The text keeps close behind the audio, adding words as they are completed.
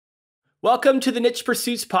Welcome to the Niche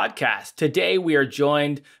Pursuits podcast. Today we are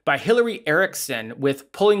joined by Hilary Ericksen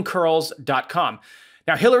with pullingcurls.com.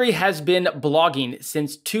 Now, Hilary has been blogging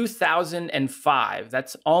since 2005.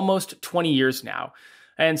 That's almost 20 years now.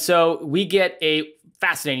 And so we get a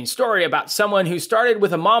fascinating story about someone who started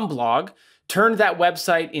with a mom blog, turned that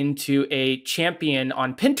website into a champion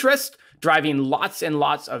on Pinterest, driving lots and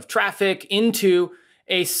lots of traffic into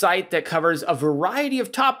a site that covers a variety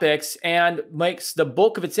of topics and makes the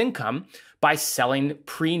bulk of its income by selling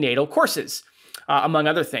prenatal courses, among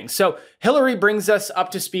other things. So Hilary brings us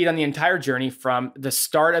up to speed on the entire journey from the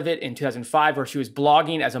start of it in 2005, where she was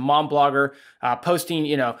blogging as a mom blogger, posting,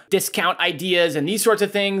 discount ideas and these sorts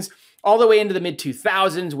of things, all the way into the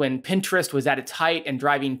mid-2000s when Pinterest was at its height and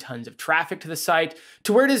driving tons of traffic to the site,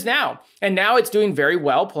 to where it is now. And now it's doing very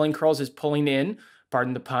well. Pulling Curls is pulling in,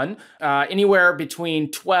 pardon the pun, anywhere between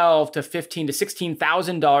 $12,000 to $15,000 to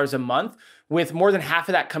 $16,000 a month, with more than half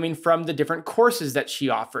of that coming from the different courses that she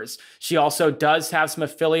offers. She also does have some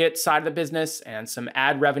affiliate side of the business and some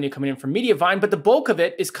ad revenue coming in from Mediavine, but the bulk of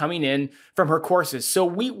it is coming in from her courses. So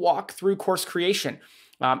we walk through course creation,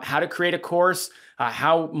 how to create a course,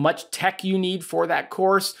 how much tech you need for that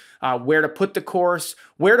course, where to put the course,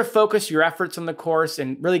 where to focus your efforts on the course,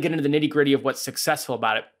 and really get into the nitty-gritty of what's successful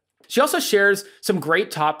about it. She also shares some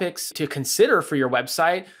great topics to consider for your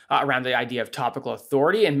website around the idea of topical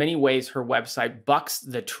authority. In many ways, her website bucks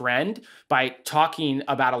the trend by talking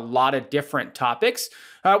about a lot of different topics.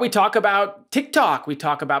 We talk about TikTok, we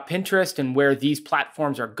talk about Pinterest and where these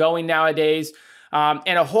platforms are going nowadays,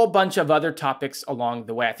 and a whole bunch of other topics along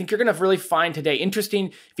the way. I think you're going to really find today interesting.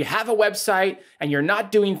 If you have a website and you're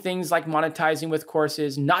not doing things like monetizing with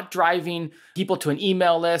courses, not driving people to an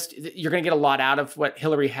email list, you're going to get a lot out of what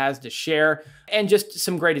Hilary has to share, and just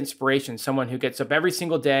some great inspiration. Someone who gets up every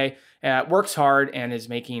single day, works hard, and is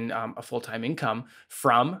making a full-time income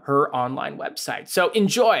from her online website. So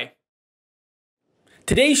enjoy.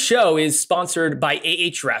 Today's show is sponsored by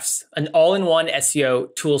Ahrefs, an all-in-one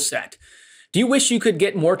SEO toolset. Do you wish you could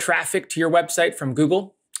get more traffic to your website from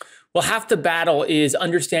Google? Well, half the battle is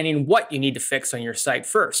understanding what you need to fix on your site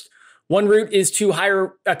first. One route is to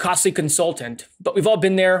hire a costly consultant, but we've all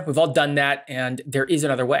been there, we've all done that, and there is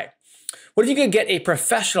another way. What if you could get a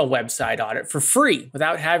professional website audit for free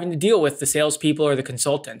without having to deal with the salespeople or the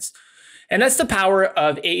consultants? And that's the power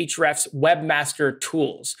of Ahrefs Webmaster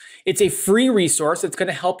Tools. It's a free resource that's going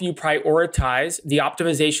to help you prioritize the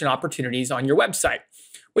optimization opportunities on your website,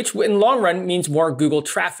 which in the long run means more Google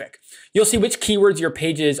traffic. You'll see which keywords your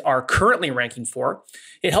pages are currently ranking for.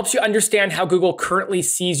 It helps you understand how Google currently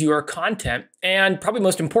sees your content, and probably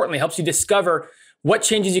most importantly, helps you discover what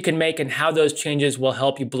changes you can make and how those changes will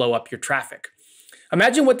help you blow up your traffic.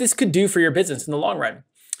 Imagine what this could do for your business in the long run.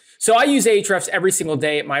 So I use Ahrefs every single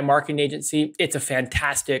day at my marketing agency. It's a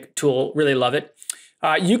fantastic tool, really love it.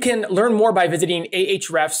 You can learn more by visiting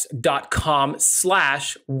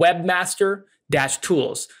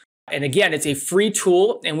ahrefs.com/webmaster-tools. And again, it's a free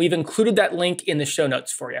tool, and we've included that link in the show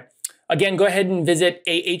notes for you. Again, go ahead and visit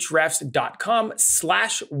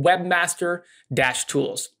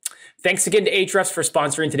ahrefs.com/webmaster-tools. Thanks again to Ahrefs for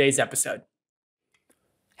sponsoring today's episode.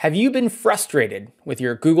 Have you been frustrated with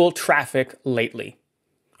your Google traffic lately?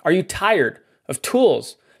 Are you tired of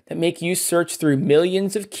tools that make you search through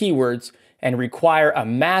millions of keywords and require a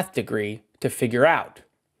math degree to figure out?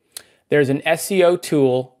 There's an SEO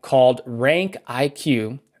tool called Rank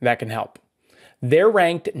IQ that can help. They're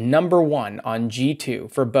ranked #1 on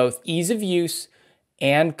G2 for both ease of use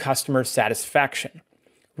and customer satisfaction.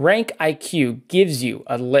 Rank IQ gives you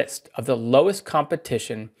a list of the lowest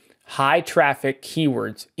competition, high traffic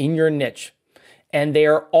keywords in your niche, and they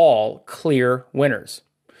are all clear winners.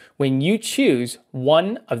 When you choose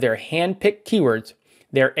one of their hand-picked keywords,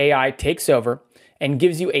 their AI takes over and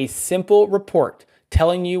gives you a simple report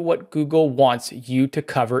telling you what Google wants you to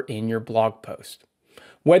cover in your blog post.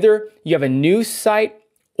 Whether you have a new site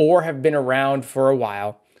or have been around for a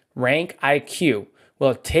while, Rank IQ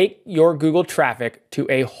will take your Google traffic to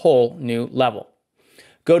a whole new level.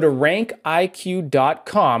 Go to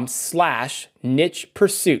rankiq.com/niche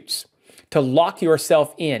pursuits to lock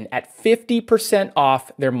yourself in at 50%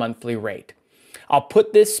 off their monthly rate. I'll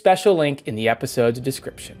put this special link in the episode's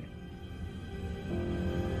description.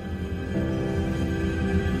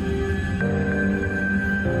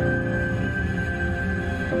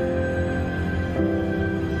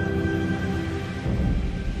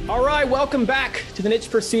 All right, welcome back to the Niche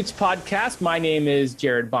Pursuits podcast. My name is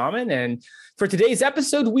Jared Bauman, and for today's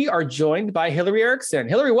episode, we are joined by Hilary Ericksen.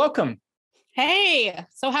 Hilary, welcome. Hey,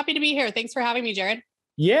 so happy to be here. Thanks for having me, Jared.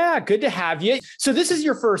 Yeah, good to have you. So this is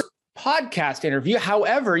your first podcast interview.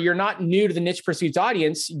 However, you're not new to the Niche Pursuits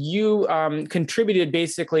audience. You contributed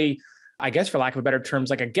basically, I guess for lack of a better terms,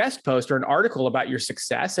 like a guest post or an article about your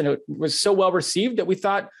success. And it was so well received that we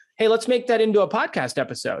thought, hey, let's make that into a podcast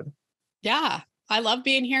episode. Yeah, I love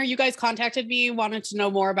being here. You guys contacted me, wanted to know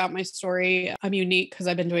more about my story. I'm unique because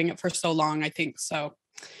I've been doing it for so long, I think. So,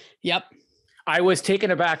 yep. I was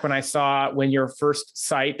taken aback when your first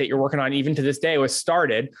site that you're working on, even to this day, was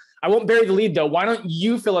started. I won't bury the lead though. Why don't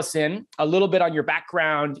you fill us in a little bit on your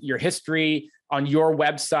background, your history, on your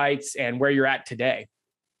websites, and where you're at today?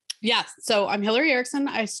 Yeah. So I'm Hilary Ericksen.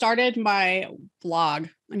 I started my blog.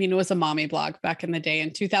 I mean, it was a mommy blog back in the day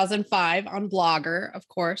in 2005 on Blogger, of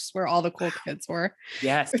course, where all the cool kids were.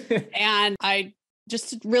 Yes. And I've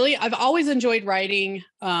always enjoyed writing.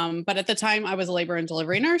 But at the time I was a labor and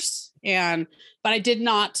delivery nurse but I did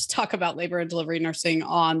not talk about labor and delivery nursing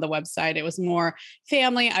on the website. It was more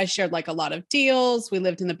family. I shared like a lot of deals. We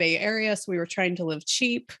lived in the Bay Area, so we were trying to live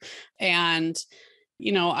cheap. And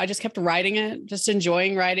I just kept writing it, just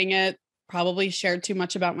enjoying writing it, probably shared too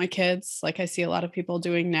much about my kids, like I see a lot of people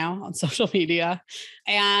doing now on social media.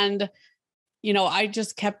 And, I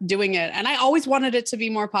just kept doing it. And I always wanted it to be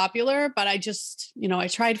more popular, but I just, I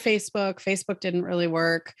tried Facebook. Facebook didn't really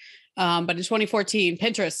work. But in 2014,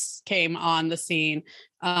 Pinterest came on the scene.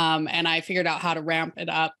 And I figured out how to ramp it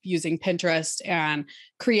up using Pinterest and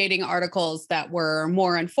creating articles that were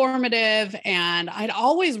more informative. And I'd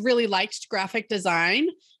always really liked graphic design,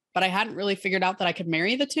 but I hadn't really figured out that I could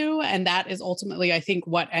marry the two. And that is ultimately, I think,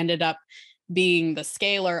 what ended up being the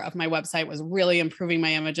scaler of my website, was really improving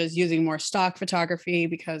my images, using more stock photography,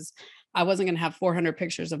 because I wasn't going to have 400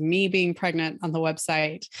 pictures of me being pregnant on the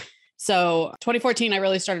website. So 2014, I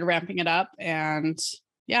really started ramping it up, and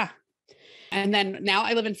yeah. And then now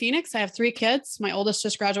I live in Phoenix. I have 3 kids. My oldest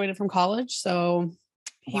just graduated from college. So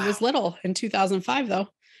he was little in 2005 though.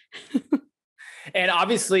 And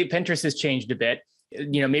obviously Pinterest has changed a bit,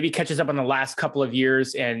 maybe catches up on the last couple of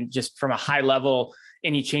years, and just from a high level,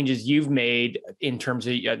 any changes you've made in terms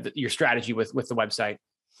of your strategy with the website.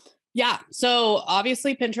 Yeah. So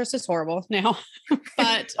obviously Pinterest is horrible now,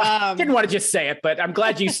 but I didn't want to just say it, but I'm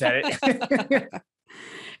glad you said it.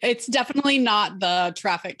 It's definitely not the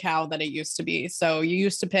traffic cow that it used to be. So you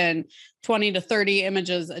used to pin 20 to 30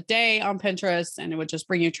 images a day on Pinterest, and it would just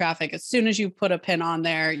bring you traffic. As soon as you put a pin on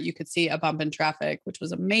there, you could see a bump in traffic, which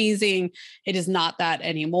was amazing. It is not that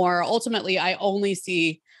anymore. Ultimately, I only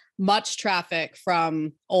see much traffic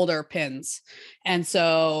from older pins. And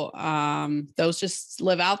so those just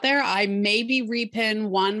live out there. I maybe repin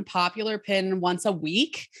one popular pin once a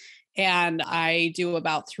week, and I do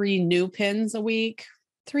about 3 new pins a week.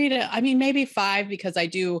 Maybe 5, because I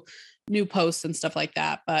do new posts and stuff like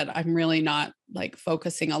that, but I'm really not like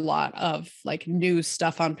focusing a lot of like new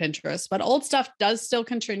stuff on Pinterest. But old stuff does still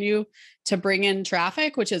continue to bring in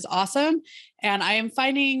traffic, which is awesome. And I am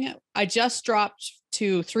finding I just dropped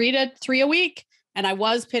to 3 a week, and I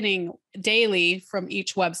was pinning daily from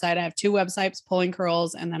each website. I have 2 websites, Pulling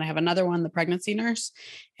Curls, and then I have another one, the Pregnancy Nurse.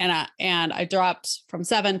 And I dropped from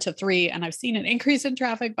 7 to 3, and I've seen an increase in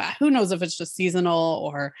traffic, but who knows if it's just seasonal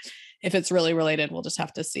or if it's really related. We'll just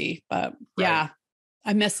have to see. But yeah,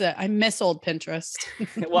 I miss it. I miss old Pinterest.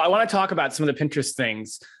 Well, I want to talk about some of the Pinterest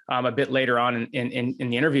things a bit later on in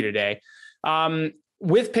the interview today.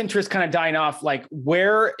 With Pinterest kind of dying off, like,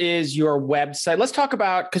 where is your website? Let's talk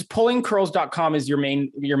about, because pullingcurls.com is your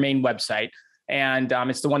main website. And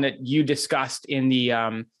it's the one that you discussed in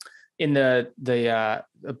the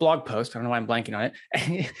blog post. I don't know why I'm blanking on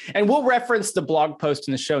it. And we'll reference the blog post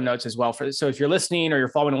in the show notes as well. So if you're listening or you're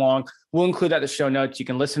following along, we'll include that in the show notes. You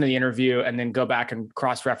can listen to the interview and then go back and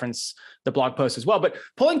cross-reference the blog post as well. But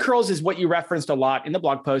Pulling Curls is what you referenced a lot in the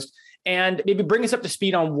blog post. And maybe bring us up to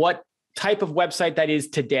speed on what type of website that is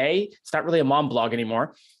today. It's not really a mom blog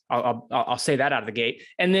anymore. I'll say that out of the gate.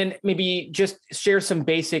 And then maybe just share some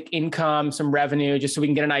basic income, some revenue, just so we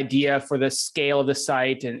can get an idea for the scale of the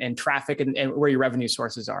site and traffic and where your revenue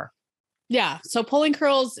sources are. Yeah. So Pulling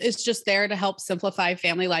Curls is just there to help simplify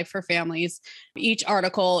family life for families. Each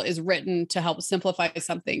article is written to help simplify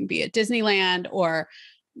something, be it Disneyland or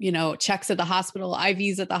checks at the hospital,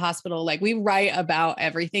 IVs at the hospital. Like, we write about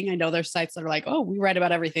everything. I know there's sites that are like, oh, we write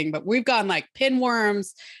about everything, but we've gone like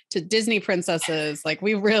pinworms to Disney princesses. Like,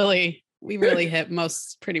 we really hit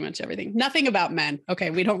pretty much everything. Nothing about men. Okay.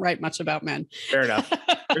 We don't write much about men. Fair enough.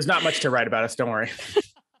 There's not much to write about us. Don't worry.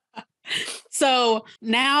 So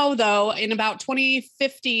now though, in about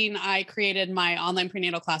 2015, I created my online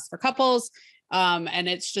prenatal class for couples. And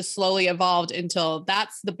it's just slowly evolved until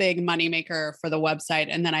that's the big moneymaker for the website.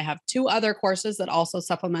 And then I have 2 other courses that also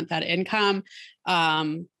supplement that income.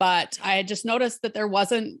 But I had just noticed that there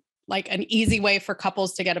wasn't like an easy way for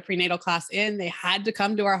couples to get a prenatal class in. They had to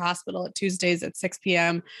come to our hospital at Tuesdays at 6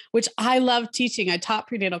 p.m., which I love teaching. I taught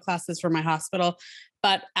prenatal classes for my hospital.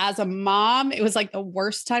 But as a mom, it was like the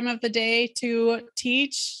worst time of the day to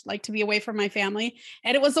teach, like to be away from my family.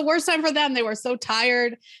 And it was the worst time for them. They were so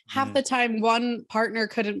tired. Half the time, one partner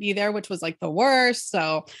couldn't be there, which was like the worst.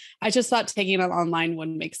 So I just thought taking it online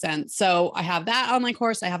wouldn't make sense. So I have that online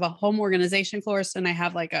course. I have a home organization course, and I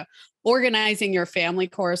have like a organizing your family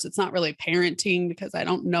course. It's not really parenting because I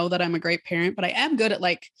don't know that I'm a great parent, but I am good at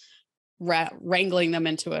like wrangling them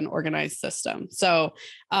into an organized system. So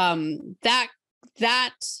that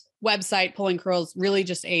website, Pulling Curls, really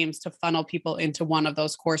just aims to funnel people into one of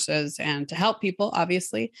those courses and to help people,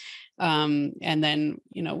 obviously. And then,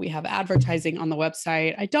 we have advertising on the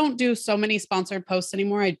website. I don't do so many sponsored posts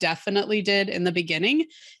anymore. I definitely did in the beginning.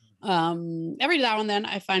 Every now and then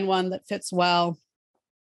I find one that fits well.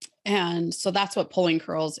 And so that's what Pulling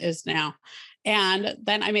Curls is now. And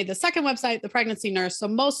then I made the second website, the Pregnancy Nurse. So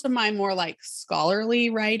most of my more like scholarly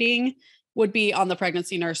writing would be on the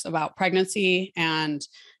Pregnancy Nurse about pregnancy. And,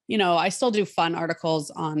 I still do fun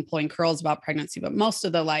articles on Pulling Curls about pregnancy, but most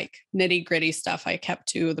of the like nitty gritty stuff I kept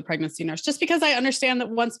to the Pregnancy Nurse, just because I understand that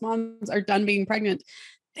once moms are done being pregnant,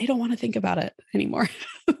 they don't want to think about it anymore.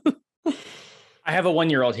 I have a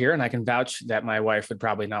 1-year-old here, and I can vouch that my wife would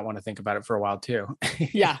probably not want to think about it for a while too.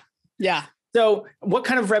 Yeah. Yeah. So what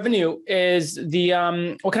kind of revenue is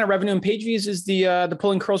what kind of revenue and page views is the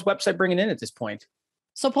Pulling Curls website bringing in at this point?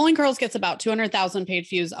 So Pulling Curls gets about 200,000 page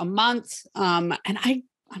views a month. And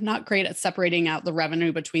I'm not great at separating out the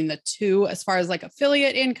revenue between the two as far as like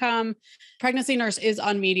affiliate income. Pregnancy Nurse is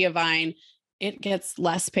on Mediavine. It gets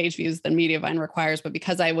less page views than Mediavine requires, but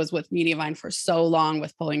because I was with Mediavine for so long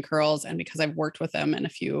with Pulling Curls, and because I've worked with them in a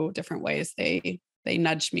few different ways, they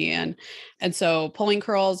nudged me in. And so Pulling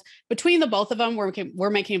Curls, between the both of them, we're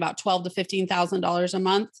making about $12,000 to $15,000 a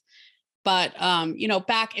month. But,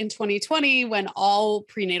 back in 2020, when all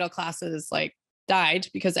prenatal classes like died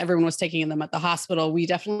because everyone was taking them at the hospital, we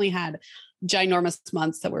definitely had ginormous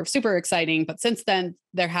months that were super exciting. But since then,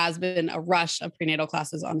 there has been a rush of prenatal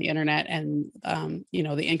classes on the internet, and,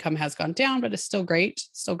 the income has gone down, but it's still great.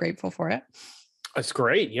 Still grateful for it. That's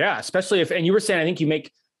great. Yeah. Especially and you were saying, I think you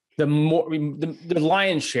make the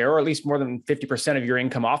lion's share, or at least more than 50% of your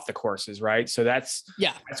income off the courses, right? So that's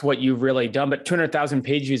what you've really done. But 200,000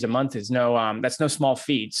 page views a month is that's no small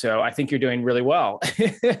feat. So I think you're doing really well.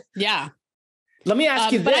 Yeah. Let me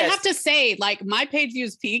ask you this. But I have to say, like, my page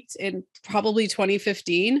views peaked in probably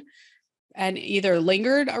 2015 and either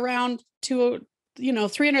lingered around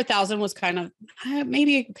 300,000 was kind of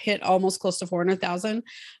maybe hit almost close to 400,000,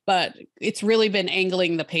 but it's really been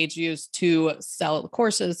angling the page views to sell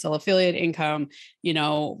courses, sell affiliate income,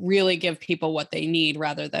 really give people what they need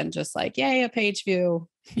rather than just like, yay, a page view.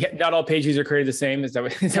 Yeah. Not all page views are created the same. Is that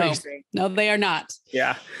what you're saying? No, they are not.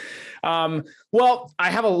 Yeah. Well,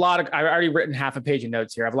 I've already written half a page of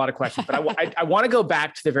notes here. I have a lot of questions, but I want to go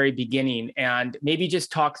back to the very beginning and maybe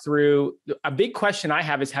just talk through a big question I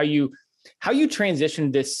have is how you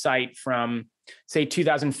transitioned this site from, say,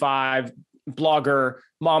 2005 blogger,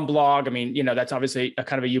 mom blog. I mean, that's obviously a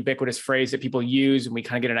kind of a ubiquitous phrase that people use, and we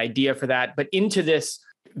kind of get an idea for that, but into this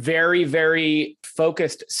very, very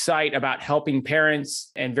focused site about helping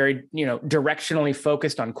parents and very, directionally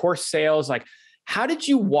focused on course sales. Like, how did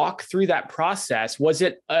you walk through that process? Was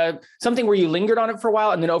it something where you lingered on it for a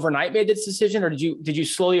while and then overnight made this decision, or did you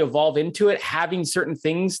slowly evolve into it, having certain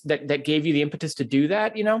things that gave you the impetus to do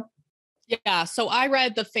that, Yeah. So I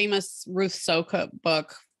read the famous Ruth Soka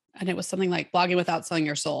book, and it was something like Blogging Without Selling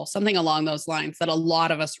Your Soul, something along those lines that a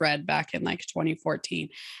lot of us read back in like 2014.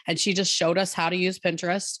 And she just showed us how to use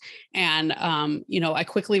Pinterest. And, I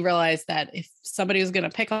quickly realized that if somebody was going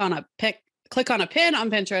to click on a pin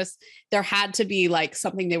on Pinterest, there had to be like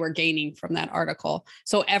something they were gaining from that article.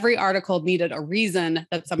 So every article needed a reason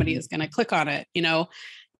that somebody is going to click on it,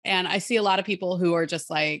 And I see a lot of people who are just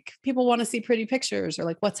like, people want to see pretty pictures or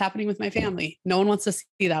like, what's happening with my family? No one wants to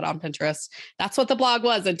see that on Pinterest. That's what the blog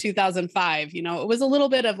was in 2005. It was a little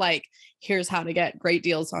bit of like, here's how to get great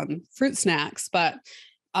deals on fruit snacks. But,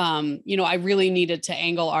 I really needed to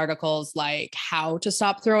angle articles like how to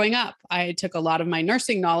stop throwing up. I took a lot of my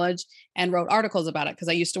nursing knowledge and wrote articles about it because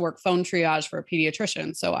I used to work phone triage for a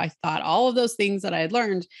pediatrician. So I thought all of those things that I had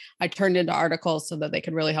learned, I turned into articles so that they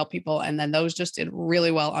could really help people. And then those just did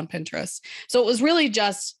really well on Pinterest. So it was really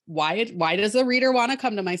just why does a reader want to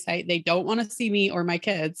come to my site? They don't want to see me or my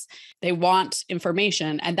kids. They want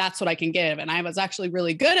information, and that's what I can give. And I was actually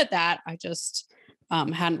really good at that. I just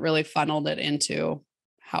hadn't really funneled it into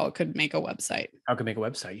how it could make a website.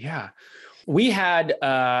 Yeah. We had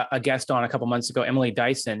a guest on a couple months ago, Emily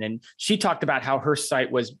Dyson, and she talked about how her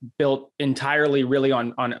site was built entirely really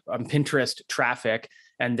on Pinterest traffic,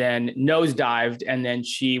 and then nosedived. And then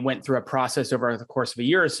she went through a process over the course of a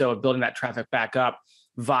year or so of building that traffic back up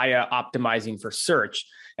via optimizing for search.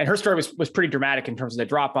 And her story was pretty dramatic in terms of the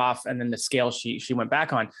drop off and then the scale she went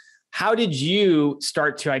back on. How did you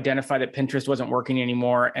start to identify that Pinterest wasn't working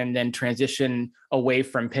anymore and then transition away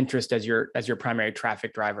from Pinterest as your primary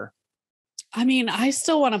traffic driver? I mean, I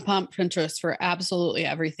still want to pump Pinterest for absolutely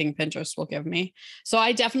everything Pinterest will give me. So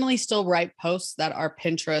I definitely still write posts that are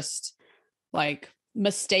Pinterest, like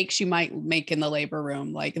mistakes you might make in the labor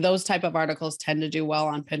room. Like those type of articles tend to do well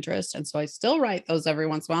on Pinterest. And so I still write those every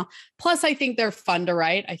once in a while. Plus, I think they're fun to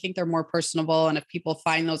write. I think they're more personable. And if people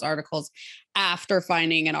find those articles after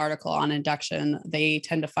finding an article on induction, they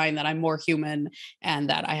tend to find that I'm more human and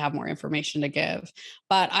that I have more information to give.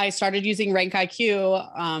 But I started using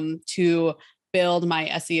RankIQ to build my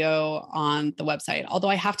SEO on the website. Although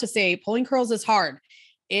I have to say, pulling curls is hard.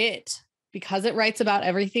 Because it writes about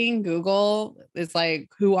everything, Google is like,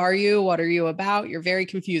 who are you? What are you about? You're very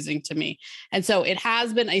confusing to me. And so it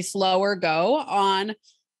has been a slower go on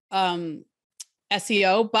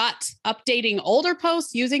SEO, but updating older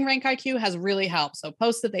posts using RankIQ has really helped. So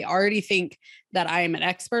posts that they already think that I am an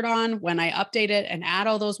expert on, when I update it and add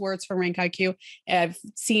all those words from RankIQ, I've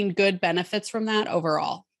seen good benefits from that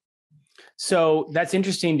overall. So that's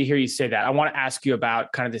interesting to hear you say that. I want to ask you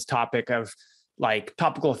about kind of this topic of like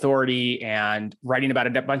topical authority and writing about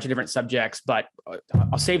a bunch of different subjects, but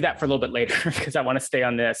I'll save that for a little bit later because I want to stay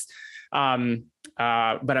on this. But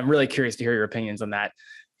I'm really curious to hear your opinions on that.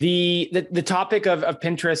 The topic of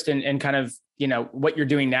Pinterest and kind of, you know, what you're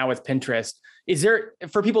doing now with Pinterest, is there,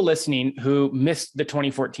 for people listening who missed the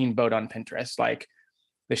 2014 boat on Pinterest, like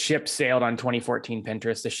the ship sailed on 2014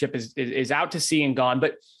 Pinterest, the ship is out to sea and gone,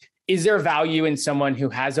 but is there value in someone who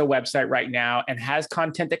has a website right now and has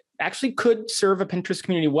content that actually could serve a Pinterest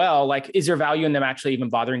community well? Like, is there value in them actually even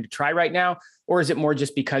bothering to try right now? Or is it more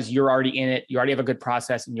just because you're already in it, you already have a good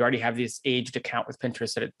process, and you already have this aged account with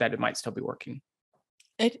Pinterest that it might still be working?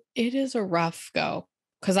 It is a rough go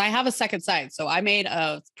because I have a second site. So I made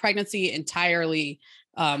a pregnancy entirely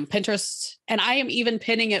Pinterest, and I am even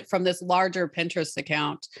pinning it from this larger Pinterest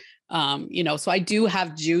account. So I do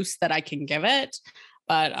have juice that I can give it.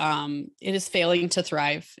 But it is failing to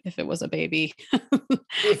thrive if it was a baby.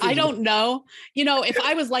 I don't know. If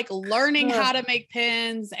I was like learning how to make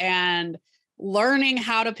pins and learning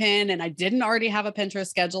how to pin and I didn't already have a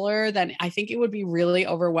Pinterest scheduler, then I think it would be really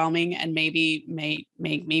overwhelming and maybe make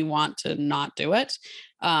me want to not do it.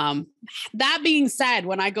 That being said,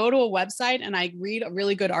 when I go to a website and I read a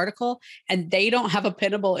really good article and they don't have a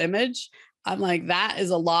pinnable image, I'm like, that is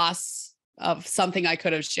a loss of something I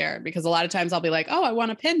could have shared, because a lot of times I'll be like, oh, I want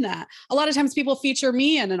to pin that. A lot of times people feature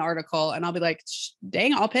me in an article and I'll be like,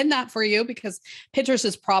 dang, I'll pin that for you, because Pinterest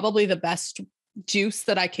is probably the best juice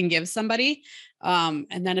that I can give somebody. And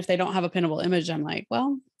then if they don't have a pinnable image, I'm like,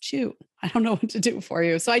 well, shoot, I don't know what to do for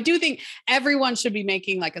you. So I do think everyone should be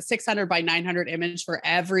making like a 600 by 900 image for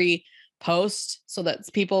every post so that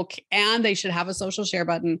people and they should have a social share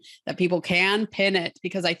button that people can pin it,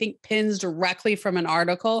 because I think pins directly from an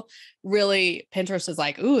article, really Pinterest is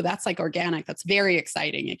like, ooh, that's like organic. That's very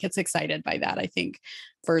exciting. It gets excited by that, I think,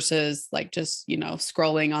 versus like just,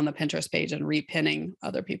 scrolling on the Pinterest page and repinning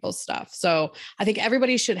other people's stuff. So I think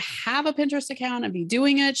everybody should have a Pinterest account and be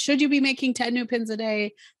doing it. Should you be making 10 new pins a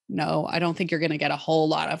day? No, I don't think you're going to get a whole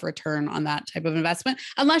lot of return on that type of investment,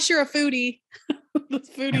 unless you're a foodie. The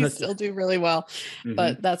foodies still do really well,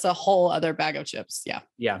 but that's a whole other bag of chips. Yeah.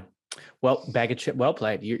 Yeah. Well, bag of chips. Well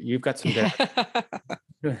played. You've got some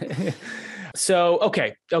good. So,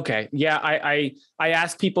 okay. Yeah. I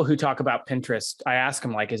ask people who talk about Pinterest, I ask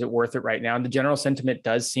them like, is it worth it right now? And the general sentiment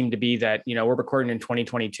does seem to be that, we're recording in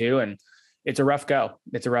 2022 and it's a rough go.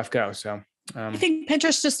 So I think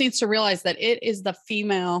Pinterest just needs to realize that it is the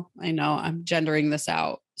female, I know I'm gendering this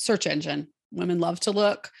out, search engine. Women love to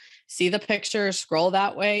look, see the picture, scroll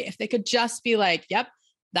that way. If they could just be like, yep,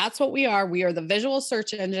 that's what we are. We are the visual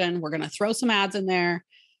search engine. We're going to throw some ads in there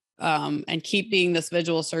and keep being this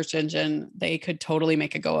visual search engine. They could totally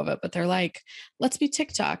make a go of it, but they're like, let's be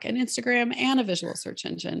TikTok and Instagram and a visual search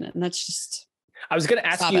engine. And that's just, I was going to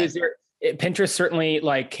ask you, Pinterest certainly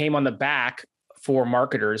like came on the back for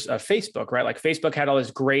marketers of Facebook, right? Like Facebook had all this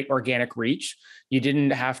great organic reach. You didn't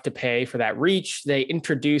have to pay for that reach. They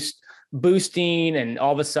introduced boosting, and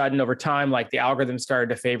all of a sudden over time, like the algorithm started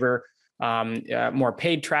to favor more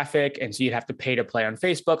paid traffic. And so you'd have to pay to play on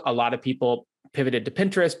Facebook. A lot of people pivoted to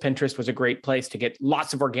Pinterest. Pinterest was a great place to get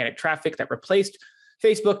lots of organic traffic that replaced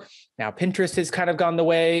Facebook. Now, Pinterest has kind of gone the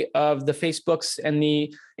way of the Facebooks and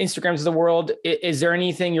the Instagrams of the world. Is there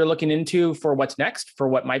anything you're looking into for what's next, for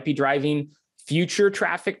what might be driving future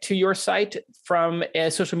traffic to your site from a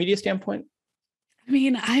social media standpoint? I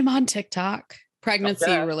mean, I'm on TikTok,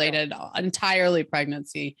 pregnancy related, entirely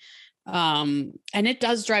pregnancy. And it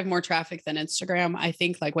does drive more traffic than Instagram. I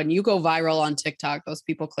think like when you go viral on TikTok, those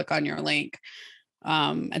people click on your link.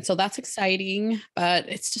 And so that's exciting, but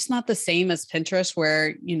it's just not the same as Pinterest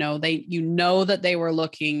where, that they were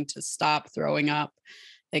looking to stop throwing up.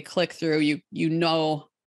 They click through, you know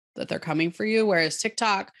that they're coming for you. Whereas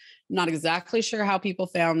TikTok, I'm not exactly sure how people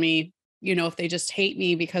found me, if they just hate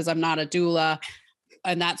me because I'm not a doula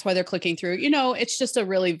and that's why they're clicking through, it's just a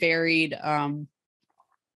really varied,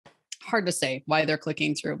 hard to say why they're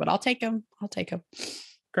clicking through, but I'll take them.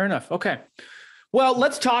 Fair enough. Okay. Well,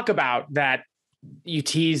 let's talk about that. You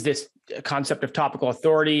tease this concept of topical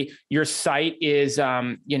authority. Your site is,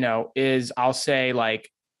 I'll say like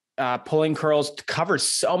Pulling Curls covers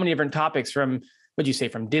so many different topics from, what'd you say,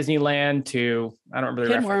 from Disneyland to, I don't remember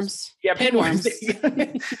the reference. Yeah, pinworms.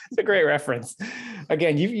 It's a great reference.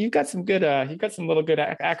 Again, you've got some good, you've got some little good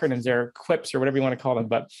acronyms there, quips or whatever you want to call them.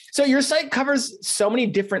 But so your site covers so many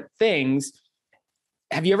different things.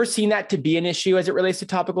 Have you ever seen that to be an issue as it relates to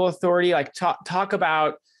topical authority? Like talk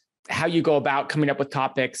about how you go about coming up with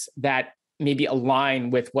topics that maybe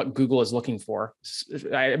align with what Google is looking for.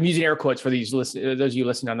 I'm using air quotes for those of you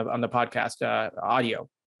listening on the podcast audio.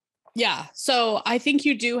 Yeah. So I think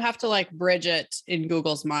you do have to like bridge it in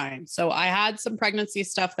Google's mind. So I had some pregnancy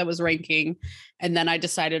stuff that was ranking, and then I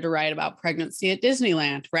decided to write about pregnancy at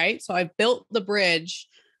Disneyland, right? So I built the bridge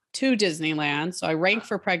to Disneyland. So I rank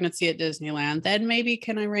for pregnancy at Disneyland. Then maybe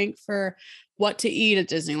can I rank for what to eat at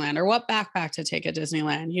Disneyland or what backpack to take at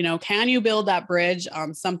Disneyland? Can you build that bridge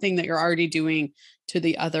on something that you're already doing to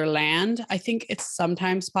the other land? I think it's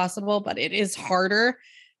sometimes possible, but it is harder.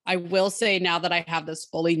 I will say now that I have this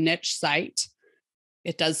fully niche site,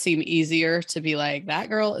 it does seem easier to be like, that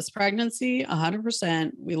girl is pregnancy,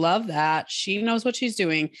 100%. We love that. She knows what she's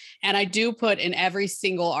doing. And I do put in every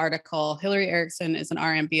single article, Hilary Ericksen is an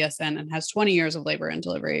RN/BSN and has 20 years of labor and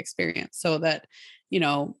delivery experience so that,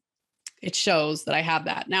 it shows that I have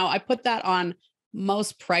that. Now I put that on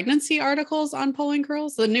most pregnancy articles on Pulling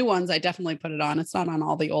Curls. The new ones, I definitely put it on. It's not on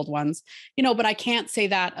all the old ones, but I can't say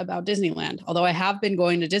that about Disneyland, although I have been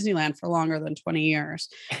going to Disneyland for longer than 20 years.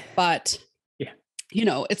 But,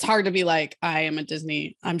 it's hard to be like, I am a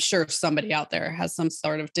Disney. I'm sure somebody out there has some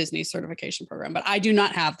sort of Disney certification program, but I do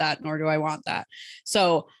not have that, nor do I want that.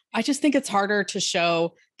 So I just think it's harder to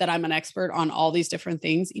show that I'm an expert on all these different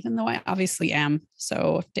things, even though I obviously am.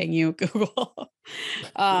 So dang you, Google.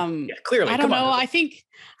 Clearly. I don't know. I think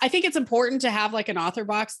it's important to have like an author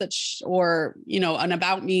box that, or, an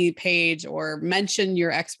about me page, or mention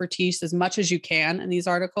your expertise as much as you can in these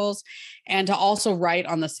articles, and to also write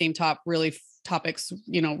on the same topics,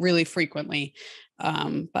 really frequently.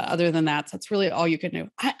 But other than that, that's really all you can do.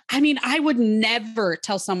 I mean, I would never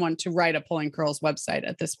tell someone to write a Pulling Curls website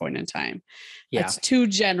at this point in time. Yeah. It's too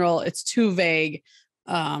general. It's too vague.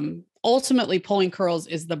 Ultimately, Pulling Curls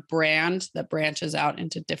is the brand that branches out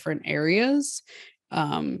into different areas.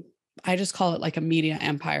 I just call it like a media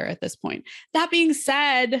empire at this point. That being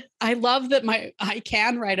said, I love that I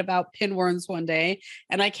can write about pinworms one day,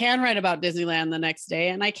 and I can write about Disneyland the next day,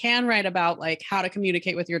 and I can write about like how to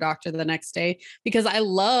communicate with your doctor the next day, because I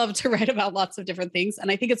love to write about lots of different things. And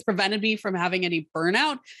I think it's prevented me from having any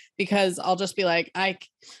burnout, because I'll just be like, I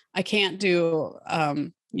can't do,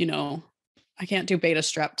 I can't do beta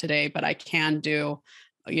strep today, but I can do,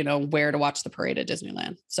 where to watch the parade at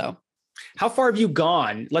Disneyland. So how far have you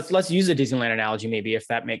gone? Let's use a Disneyland analogy, maybe, if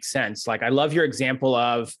that makes sense. Like, I love your example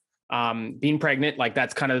of being pregnant. Like,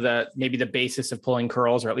 that's kind of maybe the basis of Pulling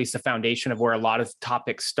Curls, or at least the foundation of where a lot of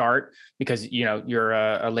topics start, because, you're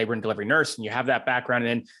a labor and delivery nurse and you have that background.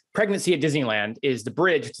 And then pregnancy at Disneyland is the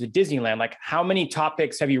bridge to Disneyland. Like, how many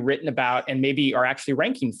topics have you written about and maybe are actually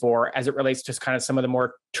ranking for as it relates to kind of some of the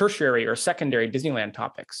more tertiary or secondary Disneyland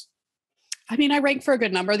topics? I mean, I rank for a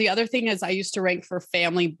good number. The other thing is I used to rank for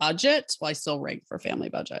family budget. Well, I still rank for family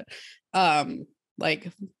budget.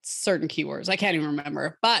 Like certain keywords, I can't even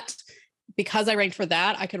remember, but because I ranked for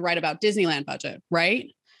that, I could write about Disneyland budget,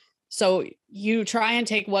 right? So you try and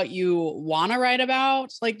take what you want to write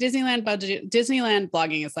about, like Disneyland budget. Disneyland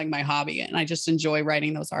blogging is like my hobby, and I just enjoy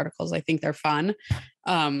writing those articles. I think they're fun.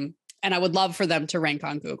 And I would love for them to rank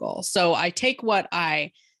on Google. So I take what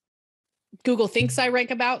Google thinks I rank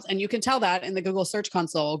about, and you can tell that in the Google Search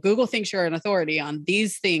Console. Google thinks you're an authority on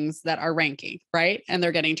these things that are ranking, right? And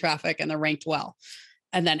they're getting traffic and they're ranked well.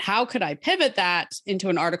 And then how could I pivot that into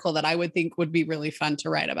an article that I would think would be really fun to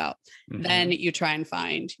write about? Then you try and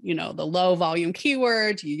find, the low volume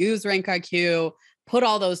keywords, you use RankIQ, put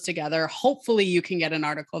all those together. Hopefully you can get an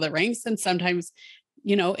article that ranks. And sometimes,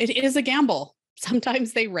 it is a gamble.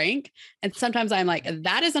 Sometimes they rank. And sometimes I'm like,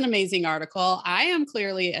 that is an amazing article. I am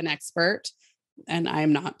clearly an expert. And I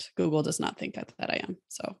am not. Google does not think that I am.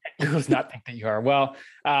 So Google does not think that you are. Well,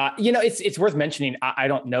 it's worth mentioning. I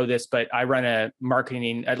don't know this, but I run a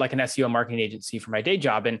marketing, like an SEO marketing agency for my day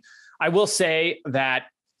job. And I will say that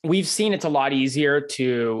we've seen it's a lot easier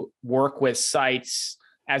to work with sites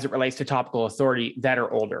as it relates to topical authority that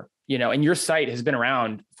are older, and your site has been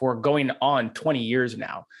around for going on 20 years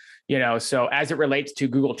now, so as it relates to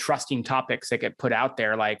Google trusting topics that get put out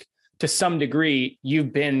there, like, to some degree,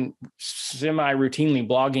 you've been semi-routinely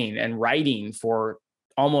blogging and writing for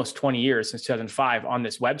almost 20 years, since 2005, on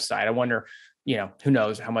this website. I wonder, who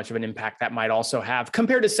knows how much of an impact that might also have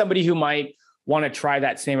compared to somebody who might want to try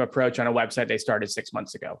that same approach on a website they started 6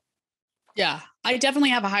 months ago. Yeah, I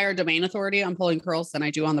definitely have a higher domain authority on Pulling Curls than I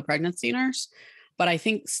do on the pregnancy nurse. But I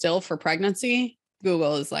think still for pregnancy,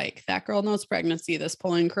 Google is like, that girl knows pregnancy. This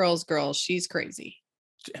Pulling Curls girl, she's crazy.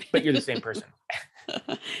 But you're the same person.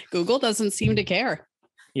 Google doesn't seem to care.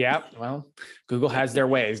 Yeah, well, Google has their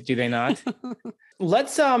ways, do they not?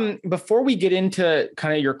 Let's before we get into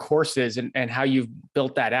kind of your courses and how you've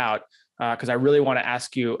built that out, because I really want to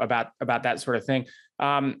ask you about that sort of thing.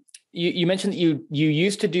 You mentioned that you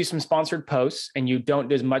used to do some sponsored posts and you don't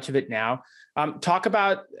do as much of it now. Talk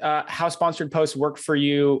about how sponsored posts worked for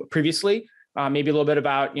you previously. Maybe a little bit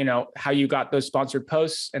about how you got those sponsored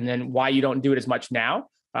posts and then why you don't do it as much now.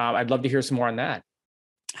 I'd love to hear some more on that.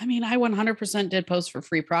 I 100% did post for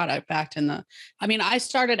free product back in I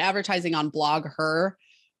started advertising on Blog Her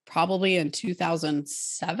probably in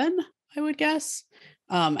 2007, I would guess.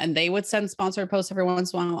 And they would send sponsored posts every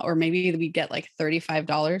once in a while, or maybe we get like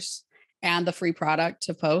 $35 and the free product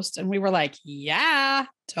to post. And we were like, yeah,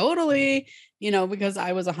 totally, because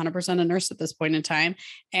I was 100% a nurse at this point in time.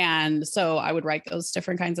 And so I would write those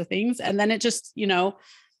different kinds of things. And then it just,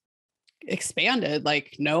 expanded.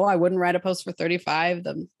 Like, no, I wouldn't write a post for 35.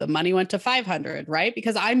 The money went to 500, right?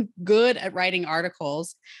 Because I'm good at writing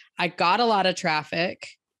articles. I got a lot of traffic.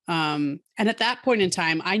 And at that point in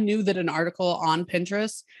time, I knew that an article on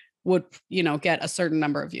Pinterest would, get a certain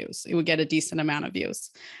number of views. It would get a decent amount of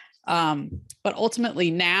views. But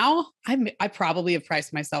ultimately now I probably have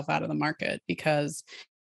priced myself out of the market, because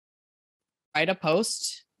write a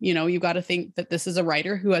post, you got to think that this is a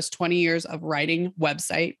writer who has 20 years of writing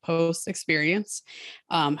website post experience,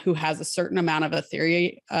 who has a certain amount of a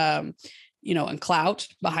theory, and clout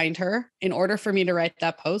behind her. In order for me to write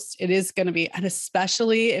that post, it is going to be, and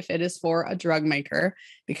especially if it is for a drug maker,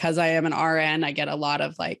 because I am an RN, I get a lot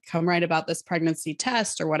of like, come write about this pregnancy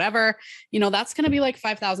test or whatever, that's going to be like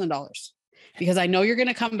 $5,000, because I know you're going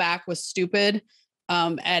to come back with stupid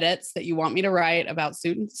edits that you want me to write about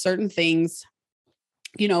certain things.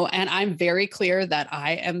 And I'm very clear that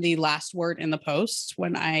I am the last word in the post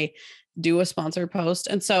when I do a sponsored post.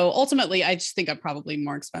 And so ultimately, I just think I'm probably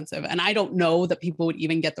more expensive. And I don't know that people would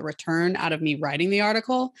even get the return out of me writing the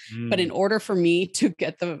article. But in order for me to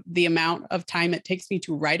get the amount of time it takes me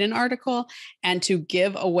to write an article and to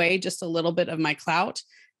give away just a little bit of my clout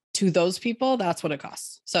to those people, that's what it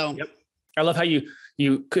costs. So yep. I love how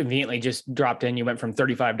you conveniently just dropped in. You went from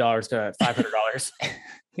 $35 to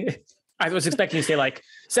 $500. I was expecting you to say like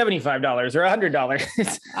 $75 or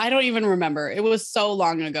 $100. I don't even remember. It was so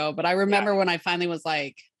long ago, but I remember when I finally was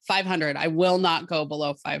like 500, I will not go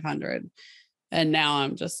below 500. And now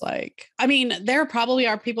I'm just like, there probably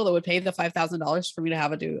are people that would pay the $5,000 for me to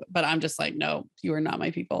have a do, but I'm just like, no, you are not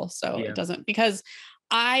my people. So It doesn't, because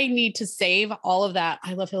I need to save all of that.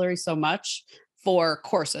 I love Hilary so much for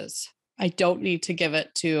courses. I don't need to give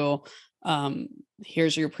it to,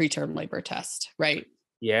 here's your preterm labor test, right?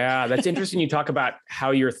 Yeah, that's interesting. You talk about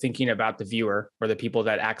how you're thinking about the viewer or the people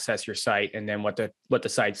that access your site, and then what the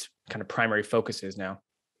site's kind of primary focus is now,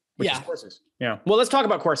 which is courses. Yeah. Well, let's talk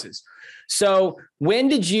about courses. So when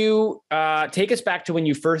did you take us back to when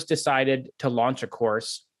you first decided to launch a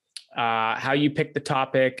course, how you picked the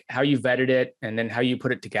topic, how you vetted it, and then how you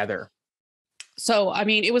put it together? So,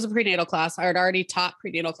 it was a prenatal class. I had already taught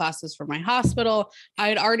prenatal classes for my hospital. I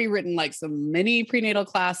had already written like some mini prenatal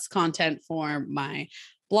class content for my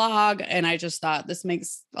blog. And I just thought this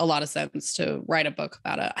makes a lot of sense to write a book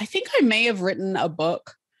about it. I think I may have written a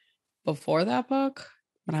book before that book,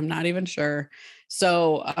 but I'm not even sure.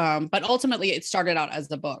 So, but ultimately it started out as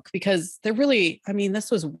the book, because this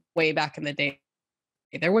was way back in the day.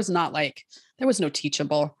 There was no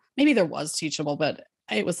Teachable. Maybe there was Teachable, but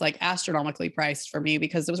it was like astronomically priced for me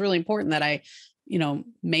because it was really important that I,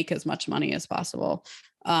 make as much money as possible.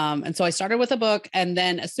 And so I started with a book. And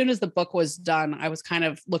then as soon as the book was done, I was kind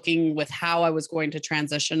of looking with how I was going to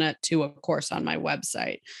transition it to a course on my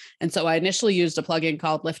website. And so I initially used a plugin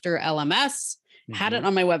called Lifter LMS, had it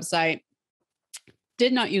on my website,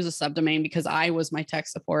 did not use a subdomain because I was my tech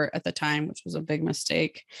support at the time, which was a big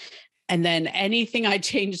mistake. And then anything I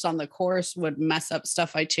changed on the course would mess up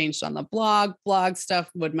stuff I changed on the blog stuff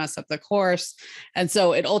would mess up the course. And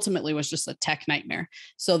so it ultimately was just a tech nightmare.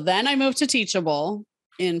 So then I moved to Teachable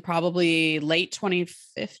in probably late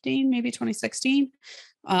 2015, maybe 2016.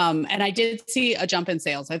 And I did see a jump in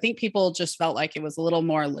sales. I think people just felt like it was a little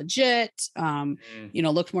more legit,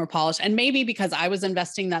 looked more polished. And maybe because I was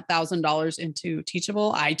investing that $1,000 into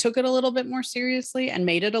Teachable, I took it a little bit more seriously and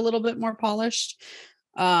made it a little bit more polished.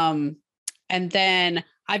 And then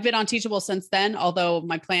I've been on Teachable since then, although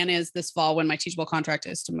my plan is this fall when my Teachable contract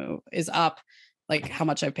is up, like how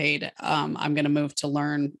much I paid. I'm going to move to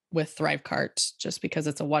Learn with Thrivecart just because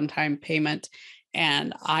it's a one-time payment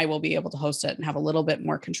and I will be able to host it and have a little bit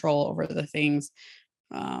more control over the things.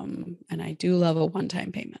 And I do love a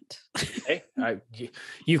one-time payment. Hey,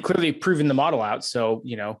 you've clearly proven the model out. So,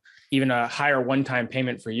 even a higher one-time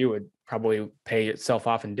payment for you would probably pay itself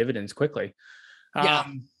off in dividends quickly. Yeah.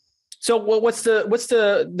 So what's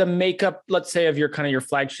the makeup, let's say, of your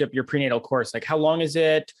flagship, your prenatal course? Like, how long is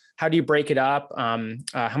it? How do you break it up?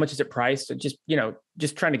 How much is it priced?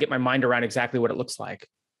 Just trying to get my mind around exactly what it looks like.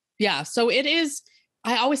 Yeah. So it is,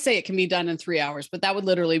 I always say it can be done in 3 hours, but that would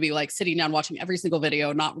literally be like sitting down, watching every single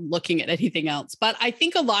video, not looking at anything else. But I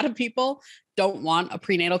think a lot of people don't want a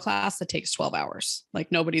prenatal class that takes 12 hours.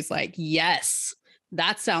 Like nobody's like, yes,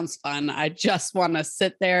 that sounds fun. I just want to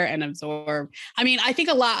sit there and absorb. I mean, I think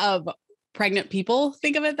a lot of pregnant people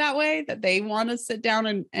think of it that way, that they want to sit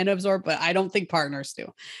down and absorb, but I don't think partners do.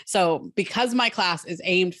 So because my class is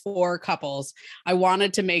aimed for couples, I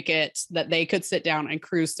wanted to make it that they could sit down and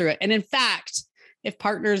cruise through it. And in fact, if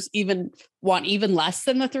partners even want even less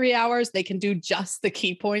than the 3 hours, they can do just the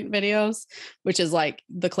key point videos, which is like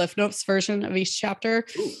the Cliff Notes version of each chapter.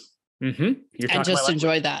 Mm-hmm. And just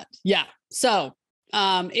enjoy that. Yeah. So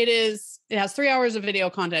it has 3 hours of video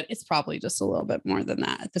content. It's probably just a little bit more than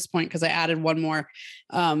that at this point, because I added one more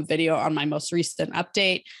video on my most recent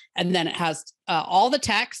update. And then it has all the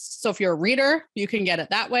text. So if you're a reader, you can get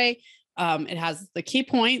it that way. It has the key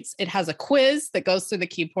points. It has a quiz that goes through the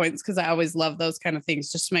key points, because I always love those kind of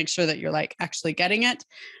things, just to make sure that you're like actually getting it.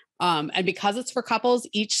 And because it's for couples,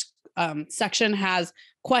 each section has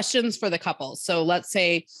questions for the couples. So let's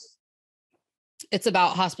say it's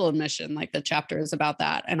about hospital admission, like the chapter is about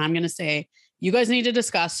that. And I'm going to say, you guys need to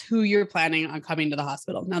discuss who you're planning on coming to the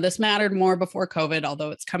hospital. Now, this mattered more before COVID, although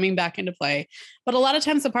it's coming back into play. But a lot of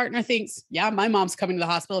times the partner thinks, yeah, my mom's coming to the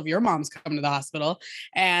hospital if your mom's coming to the hospital.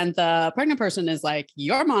 And the pregnant person is like,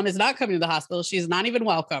 your mom is not coming to the hospital. She's not even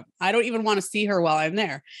welcome. I don't even want to see her while I'm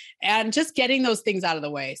there. And just getting those things out of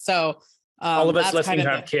the way. So all of us listening who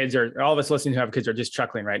have kids are just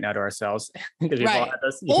chuckling right now to ourselves.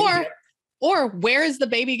 Right. Or where is the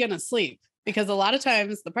baby going to sleep? Because a lot of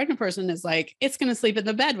times the pregnant person is like, it's going to sleep in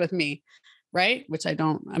the bed with me. Right. Which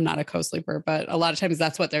I'm not a co-sleeper, but a lot of times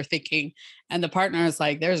that's what they're thinking. And the partner is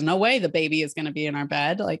like, there's no way the baby is going to be in our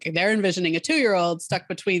bed. Like they're envisioning a 2-year-old stuck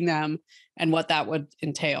between them and what that would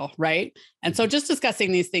entail. Right. And so just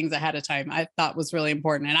discussing these things ahead of time, I thought was really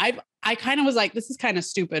important. And I kind of was like, this is kind of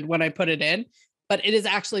stupid when I put it in, but it has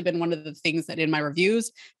actually been one of the things that in my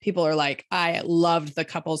reviews, people are like, I loved the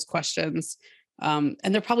couples questions. And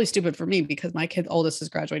they're probably stupid for me because my kid oldest is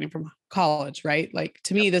graduating from college, right? Like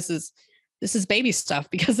to me, this is baby stuff,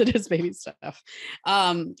 because it is baby stuff.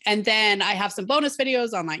 And then I have some bonus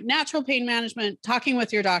videos on like natural pain management, talking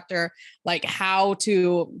with your doctor, like how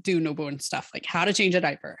to do newborn stuff, like how to change a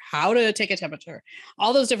diaper, how to take a temperature,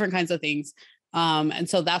 all those different kinds of things. And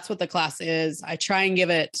so that's what the class is. I try and give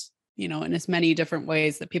it, in as many different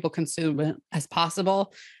ways that people consume it as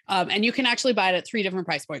possible. And you can actually buy it at 3 different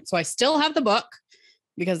price points. So I still have the book,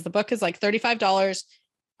 because the book is like $35.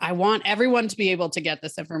 I want everyone to be able to get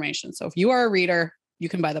this information. So if you are a reader, you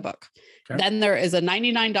can buy the book. Sure. Then there is a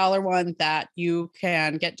 $99 one that you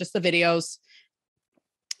can get just the videos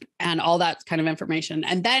and all that kind of information.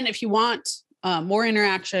 And then if you want more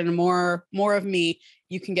interaction, more of me,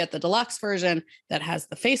 you can get the deluxe version that has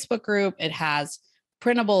the Facebook group. It has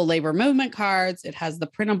printable labor movement cards. It has the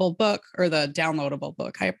printable book, or the downloadable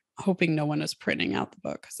book. I'm hoping no one is printing out the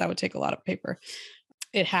book, because that would take a lot of paper.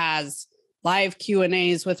 It has live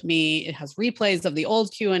Q&As with me. It has replays of the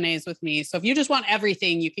old Q&As with me. So if you just want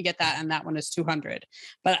everything, you can get that. And that one is $200.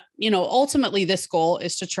 But, ultimately this goal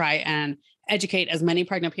is to try and educate as many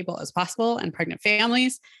pregnant people as possible and pregnant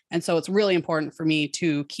families. And so it's really important for me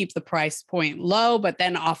to keep the price point low, but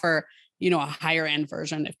then offer, a higher end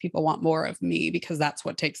version if people want more of me, because that's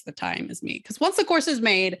what takes the time is me. Because once the course is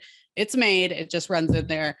made, it's made, it just runs in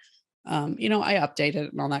there. I update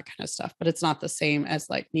it and all that kind of stuff, but it's not the same as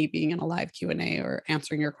like me being in a live Q&A or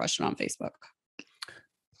answering your question on Facebook.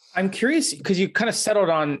 I'm curious because you kind of settled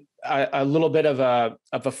on a little bit of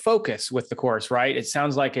a focus with the course, right? It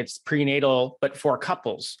sounds like it's prenatal, but for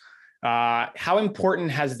couples. How important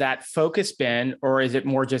has that focus been, or is it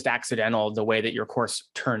more just accidental the way that your course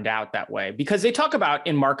turned out that way? Because they talk about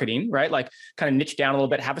in marketing, right? Like kind of niche down a little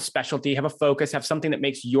bit, have a specialty, have a focus, have something that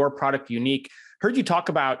makes your product unique. Heard you talk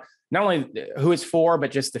about not only who it's for,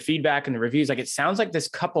 but just the feedback and the reviews. Like it sounds like this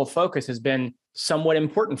couple focus has been somewhat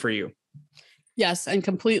important for you. Yes. And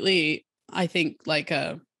completely, I think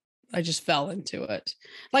I just fell into it.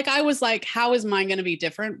 Like I was like, how is mine going to be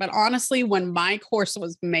different? But honestly, when my course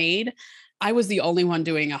was made, I was the only one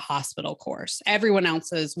doing a hospital course. Everyone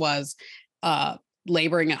else's was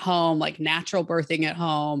laboring at home, like natural birthing at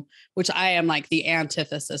home, which I am like the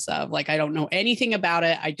antithesis of. Like, I don't know anything about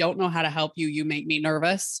it. I don't know how to help you. You make me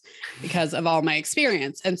nervous because of all my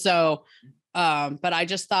experience. And so but I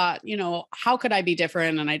just thought, how could I be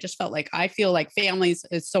different? And I just felt like I feel like families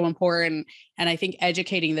is so important. And I think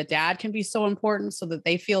educating the dad can be so important so that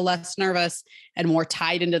they feel less nervous and more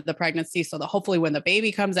tied into the pregnancy. So that hopefully when the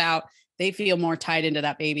baby comes out, they feel more tied into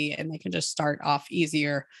that baby and they can just start off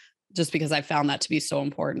easier, just because I found that to be so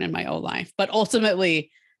important in my own life. But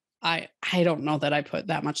ultimately, I don't know that I put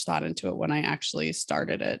that much thought into it when I actually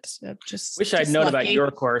started it. Just wish I'd known about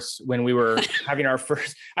your course when we were having our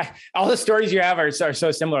first. All the stories you have are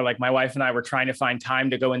so similar. Like my wife and I were trying to find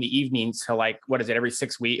time to go in the evenings to like, what is it, every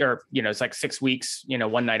 6 weeks, or it's like 6 weeks,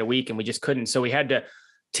 one night a week, and we just couldn't. So we had to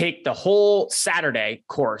take the whole Saturday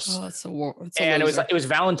course. Oh, it's a and loser. it was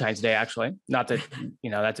Valentine's Day, actually. Not that,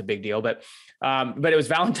 that's a big deal, but it was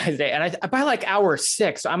Valentine's Day. And I by like hour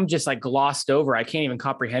 6, I'm just like glossed over. I can't even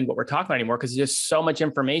comprehend what we're talking about anymore because there's just so much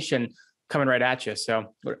information coming right at you.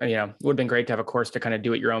 So, it would have been great to have a course to kind of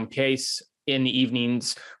do at your own pace in the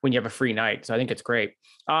evenings when you have a free night. So I think it's great.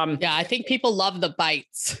 Yeah, I think people love the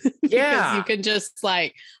bites. Yeah. Because you can just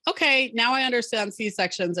like, okay, now I understand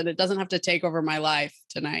C-sections and it doesn't have to take over my life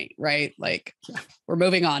tonight, right? Like we're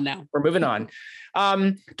moving on now. We're moving on.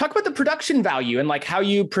 Talk about the production value and like how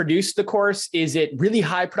you produced the course. Is it really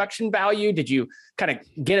high production value? Did you kind of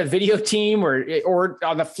get a video team or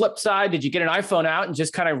on the flip side, did you get an iPhone out and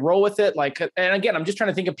just kind of roll with it? Like, and again, I'm just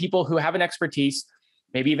trying to think of people who have an expertise,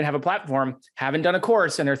 maybe even have a platform, haven't done a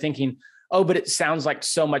course, and they're thinking, oh, but it sounds like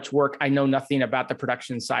so much work. I know nothing about the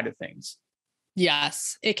production side of things.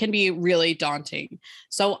 Yes, it can be really daunting.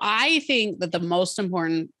 So I think that the most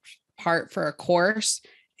important part for a course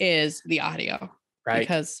is the audio, right?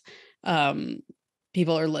 Because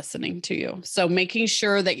people are listening to you. So making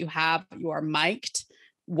sure that you are mic'd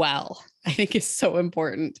well, I think is so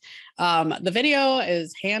important. The video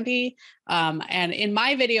is handy. And in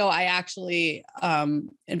my video, I actually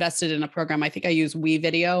invested in a program. I think I use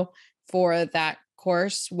WeVideo for that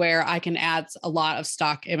course where I can add a lot of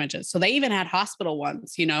stock images. So they even had hospital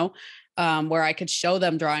ones, where I could show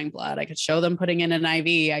them drawing blood. I could show them putting in an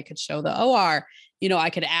IV. I could show the OR, I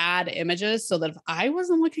could add images so that if I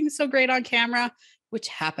wasn't looking so great on camera, which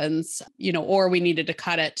happens, or we needed to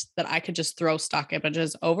cut it, that I could just throw stock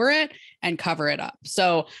images over it and cover it up.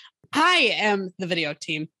 So I am the video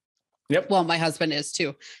team. Yep. Well, my husband is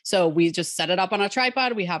too. So we just set it up on a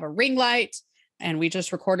tripod. We have a ring light. And we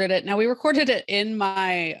just recorded it. Now we recorded it in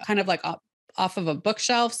my kind of like off of a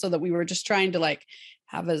bookshelf so that we were just trying to like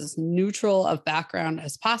have as neutral of background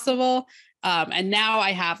as possible. And now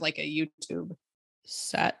I have like a YouTube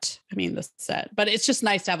set. But it's just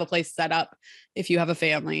nice to have a place set up if you have a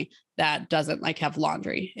family that doesn't like have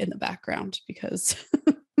laundry in the background, because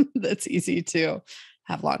that's easy to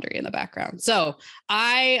have laundry in the background. So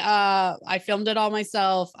I filmed it all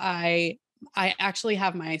myself. I actually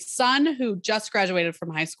have my son who just graduated from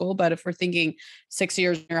high school, but if we're thinking 6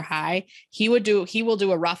 years or high, he will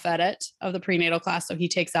do a rough edit of the prenatal class. So he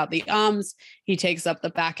takes out the he takes up the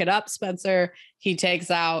back it up, Spencer. He takes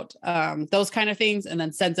out those kind of things and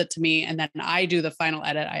then sends it to me. And then I do the final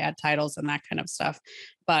edit. I add titles and that kind of stuff.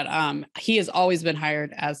 But he has always been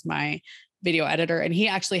hired as my video editor, and he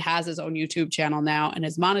actually has his own YouTube channel now and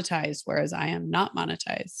is monetized, whereas I am not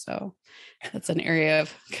monetized. So that's an area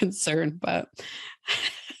of concern, but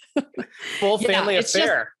full family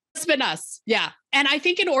affair. It's been us. Yeah. And I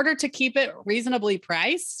think in order to keep it reasonably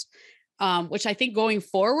priced, which I think going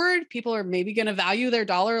forward, people are maybe going to value their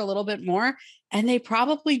dollar a little bit more, and they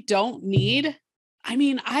probably don't need I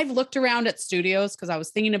mean, I've looked around at studios because I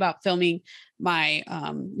was thinking about filming my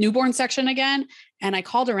newborn section again. And I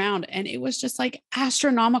called around and it was just like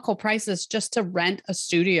astronomical prices just to rent a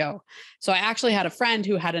studio. So I actually had a friend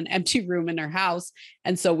who had an empty room in her house.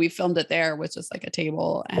 And so we filmed it there with just like a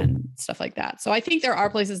table and stuff like that. So I think there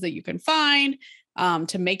are places that you can find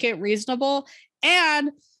to make it reasonable.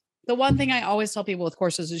 And the one thing I always tell people with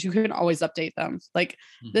courses is you can always update them. Like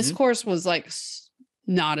this course was like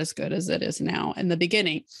not as good as it is now in the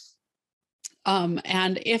beginning.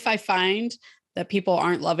 And if I find that people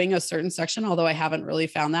aren't loving a certain section, although I haven't really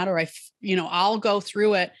found that, or I'll go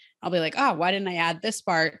through it. I'll be like, oh, why didn't I add this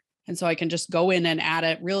part? And so I can just go in and add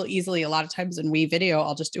it real easily. A lot of times in WeVideo,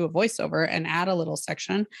 I'll just do a voiceover and add a little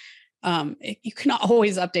section. You can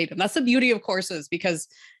always update them. That's the beauty of courses, because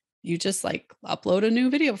you just like upload a new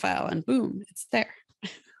video file and boom, it's there.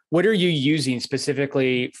 What are you using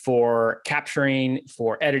specifically for capturing,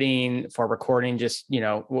 for editing, for recording? Just,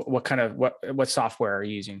 what software are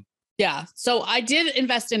you using? Yeah. So I did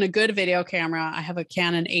invest in a good video camera. I have a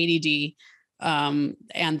Canon 80D. And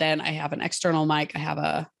then I have an external mic. I have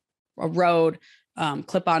a Rode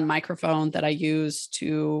clip-on microphone that I use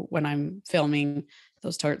when I'm filming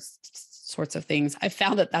those sorts of things. I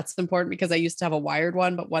found that that's important because I used to have a wired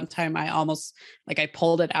one, but one time I almost I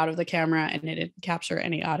pulled it out of the camera and it didn't capture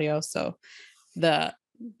any audio. So the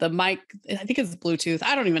mic, I think it's Bluetooth.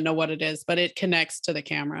 I don't even know what it is, but it connects to the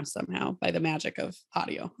camera somehow by the magic of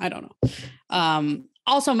audio. I don't know.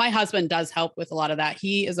 Also, my husband does help with a lot of that.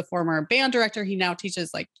 He is a former band director. He now teaches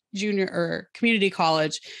like junior or community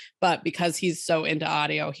college, but because he's so into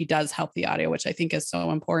audio, he does help the audio, which I think is so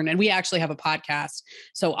important. And we actually have a podcast,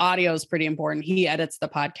 so audio is pretty important. He edits the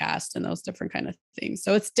podcast and those different kind of things.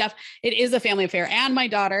 So it is a family affair. And my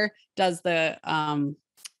daughter does the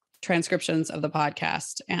transcriptions of the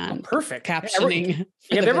podcast and perfect captioning.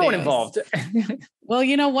 You have everyone involved. Well,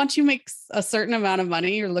 once you make a certain amount of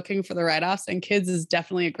money, you're looking for the write-offs, and kids is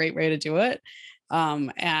definitely a great way to do it.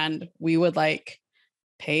 And we would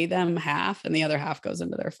pay them half and the other half goes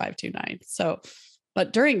into their 529. So,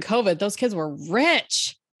 but during COVID, those kids were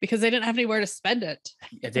rich because they didn't have anywhere to spend it.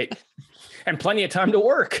 And plenty of time to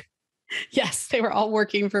work. Yes, they were all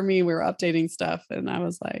working for me. We were updating stuff. And I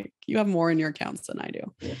was like, you have more in your accounts than I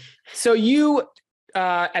do. So you,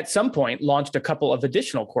 at some point, launched a couple of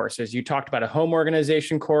additional courses. You talked about a home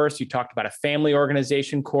organization course. You talked about a family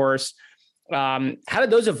organization course. How did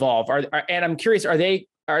those evolve? And I'm curious, are they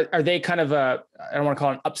kind of I don't want to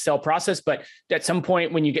call it an upsell process, but at some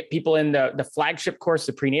point when you get people in the flagship course,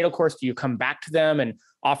 the prenatal course, do you come back to them and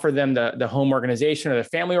offer them the home organization or the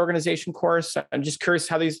family organization course? I'm just curious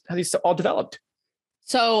how these all developed.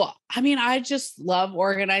 So, I mean, I just love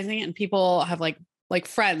organizing, and people have like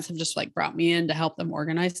friends have just brought me in to help them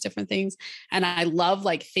organize different things. And I love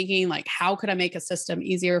thinking how could I make a system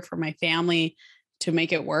easier for my family to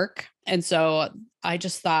make it work? And so I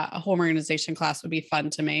just thought a home organization class would be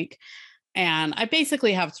fun to make. And I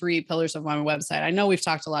basically have 3 pillars of my website. I know we've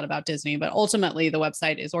talked a lot about Disney, but ultimately the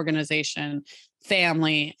website is organization,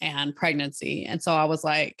 family, and pregnancy. And so I was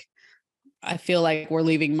like, I feel like we're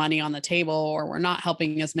leaving money on the table, or we're not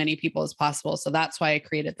helping as many people as possible. So that's why I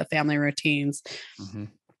created the family routines. Mm-hmm.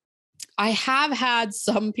 I have had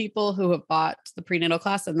some people who have bought the prenatal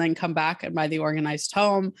class and then come back and buy the organized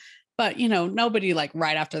home. But, nobody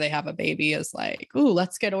right after they have a baby is like, ooh,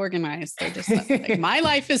 let's get organized. They're just my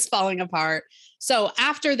life is falling apart. So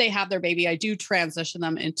after they have their baby, I do transition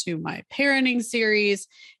them into my parenting series,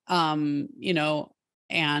 and,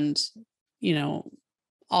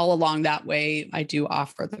 all along that way, I do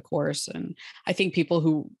offer the course. And I think people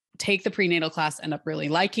who take the prenatal class end up really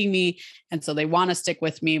liking me. And so they want to stick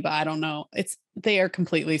with me, but I don't know. They are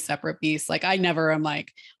completely separate beasts. I never am well,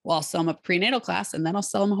 I'll sell them a prenatal class and then I'll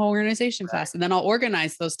sell them a whole organization class and then I'll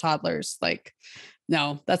organize those toddlers.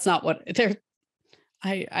 No, that's not what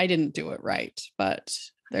I didn't do it right, but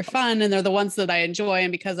they're fun and they're the ones that I enjoy.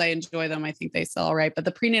 And because I enjoy them, I think they sell all right. But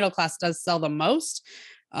the prenatal class does sell the most,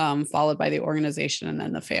 followed by the organization and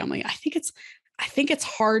then the family. I think it's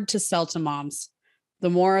hard to sell to moms. The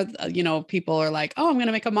more, people are like, oh, I'm going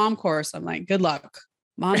to make a mom course. I'm like, good luck.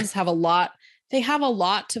 Moms have a lot. They have a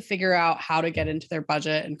lot to figure out how to get into their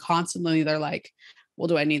budget. And constantly they're like, well,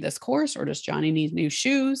 do I need this course or does Johnny need new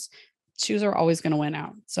shoes? Shoes are always going to win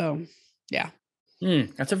out. So yeah.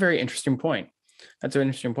 That's a very interesting point.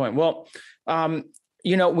 Well,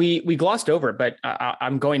 we glossed over, but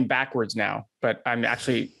I'm going backwards now, but I'm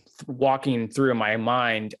actually walking through in my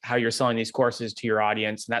mind how you're selling these courses to your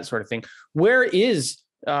audience and that sort of thing. Where is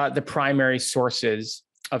the primary sources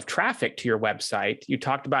of traffic to your website? You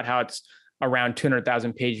talked about how it's around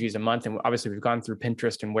 200,000 page views a month. And obviously we've gone through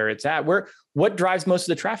Pinterest and where it's at. What drives most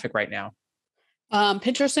of the traffic right now?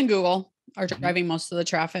 Pinterest and Google are Mhm. driving most of the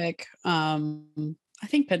traffic. I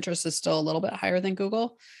think Pinterest is still a little bit higher than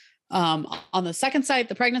Google. On the second site,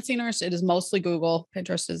 the pregnancy nurse, it is mostly Google.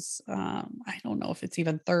 Pinterest is, I don't know if it's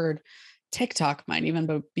even third. TikTok might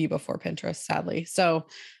even be before Pinterest, sadly. So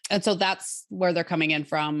that's where they're coming in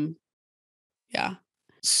from. Yeah.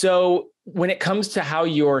 So when it comes to how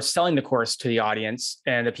you're selling the course to the audience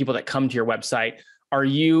and the people that come to your website, are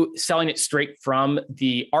you selling it straight from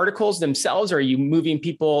the articles themselves? Or are you moving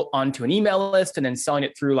people onto an email list and then selling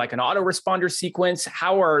it through like an autoresponder sequence?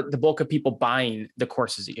 How are the bulk of people buying the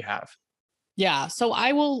courses that you have? Yeah. So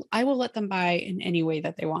I will let them buy in any way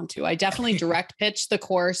that they want to. I definitely direct pitch the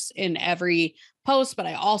course in every post, but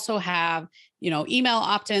I also have, email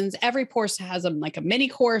opt-ins. Every course has a mini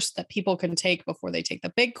course that people can take before they take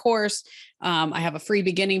the big course. I have a free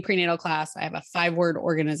beginning prenatal class. I have a 5-word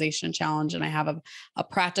organization challenge, and I have a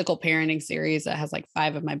practical parenting series that has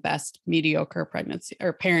 5 of my best mediocre pregnancy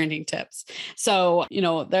or parenting tips. So,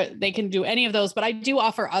 they can do any of those, but I do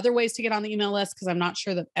offer other ways to get on the email list because I'm not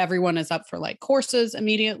sure that everyone is up for courses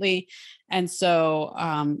immediately. And so,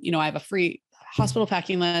 I have a free hospital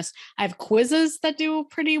packing list. I have quizzes that do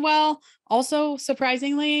pretty well also,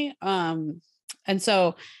 surprisingly. And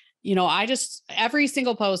so, every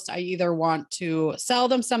single post, I either want to sell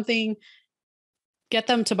them something, get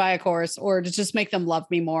them to buy a course, or to just make them love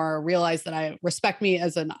me more, or realize that I respect me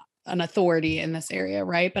as an authority in this area.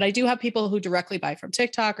 Right. But I do have people who directly buy from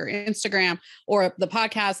TikTok or Instagram or the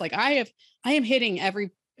podcast. I am hitting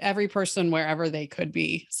every person wherever they could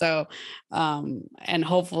be. So, and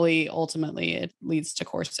hopefully ultimately it leads to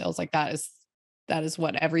course sales. That is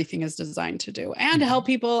what everything is designed to do, and to help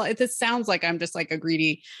people. This sounds like I'm just a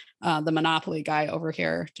greedy, the monopoly guy over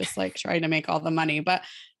here, just trying to make all the money. But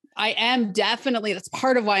I am definitely, that's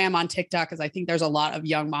part of why I'm on TikTok, because I think there's a lot of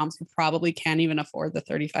young moms who probably can't even afford the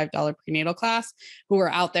 $35 prenatal class, who are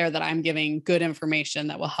out there that I'm giving good information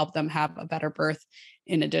that will help them have a better birth,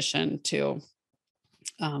 in addition to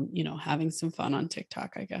having some fun on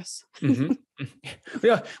TikTok, I guess. Mm-hmm.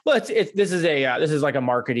 Yeah. Well, this is like a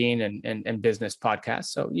marketing and business podcast,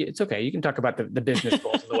 so it's okay. You can talk about the business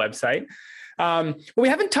goals of the website. But we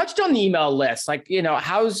haven't touched on the email list.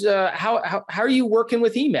 How are you working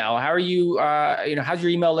with email? How are you, how's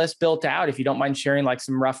your email list built out? If you don't mind sharing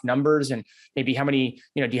some rough numbers, and maybe how many,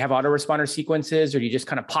 do you have autoresponder sequences, or do you just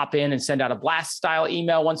kind of pop in and send out a blast style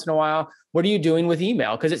email once in a while? What are you doing with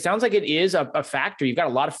email? Because it sounds like it is a factor. You've got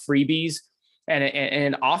a lot of freebies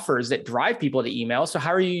and offers that drive people to email. So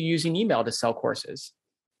how are you using email to sell courses?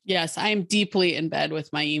 Yes, I am deeply in bed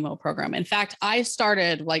with my email program. In fact, I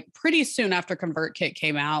started pretty soon after ConvertKit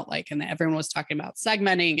came out, and everyone was talking about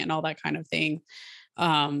segmenting and all that kind of thing.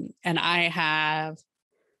 And I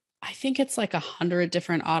think it's 100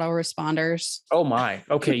 different autoresponders. Oh my.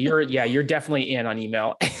 Okay. You're definitely in on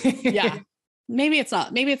email. Yeah. Maybe it's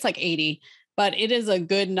not, maybe it's 80, but it is a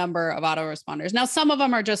good number of autoresponders. Now, some of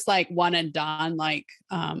them are just one and done,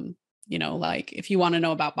 if you want to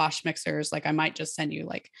know about Bosch mixers, I might just send you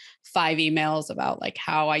 5 emails about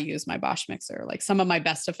how I use my Bosch mixer. Some of my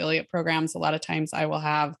best affiliate programs, a lot of times I will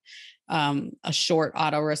have a short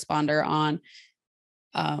autoresponder on.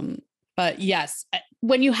 But yes,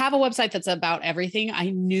 when you have a website that's about everything,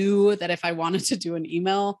 I knew that if I wanted to do an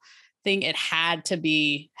email thing, it had to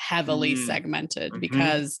be heavily segmented,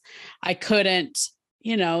 because I couldn't,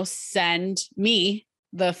 send me,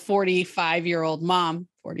 the 45-year-old mom,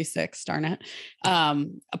 46, darn it,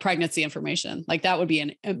 a pregnancy information. That would be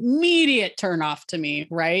an immediate turnoff to me,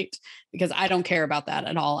 right? Because I don't care about that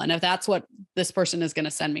at all. And if that's what this person is going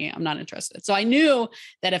to send me, I'm not interested. So I knew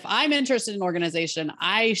that if I'm interested in organization,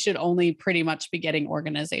 I should only pretty much be getting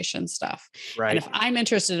organization stuff. Right. And if I'm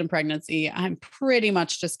interested in pregnancy, I'm pretty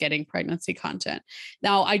much just getting pregnancy content.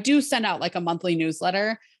 Now, I do send out a monthly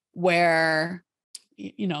newsletter where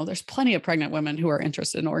there's plenty of pregnant women who are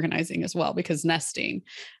interested in organizing as well, because nesting.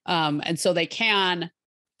 And so they can,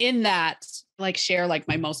 in that, share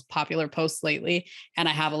my most popular posts lately. And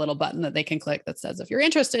I have a little button that they can click that says, if you're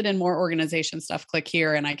interested in more organization stuff, click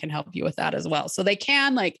here and I can help you with that as well. So they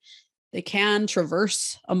can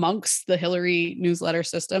traverse amongst the Hilary newsletter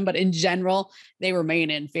system, but in general, they remain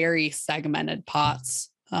in very segmented pots.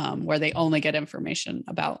 Where they only get information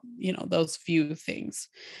about, those few things.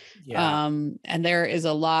 Yeah. And there is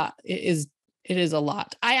a lot, it is a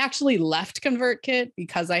lot. I actually left ConvertKit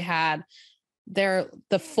because I had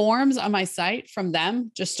the forms on my site from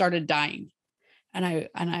them just started dying. And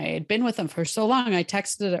I had been with them for so long. I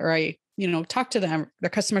texted, or I talked to them, their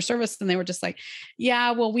customer service, and they were just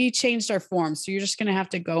yeah, well, we changed our forms. So you're just going to have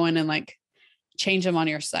to go in and change them on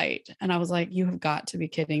your site. And I was like, you have got to be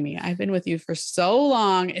kidding me. I've been with you for so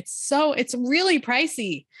long. It's really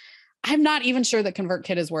pricey. I'm not even sure that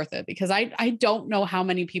ConvertKit is worth it because I don't know how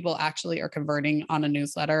many people actually are converting on a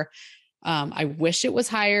newsletter. I wish it was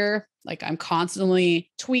higher. Like I'm constantly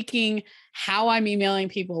tweaking how I'm emailing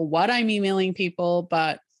people, what I'm emailing people,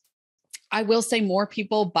 but I will say more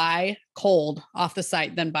people buy cold off the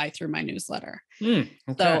site than buy through my newsletter. Okay.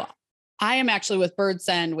 So I am actually with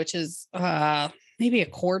BirdSend, which is maybe a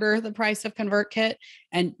quarter the price of ConvertKit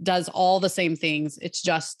and does all the same things. It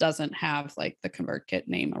just doesn't have like the ConvertKit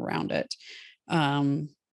name around it.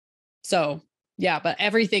 So yeah, but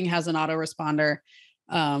everything has an autoresponder.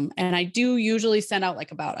 And I do usually send out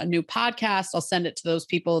like about a new podcast. I'll send it to those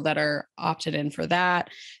people that are opted in for that.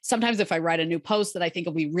 Sometimes if I write a new post that I think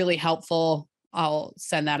will be really helpful, I'll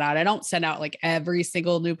send that out. I don't send out like every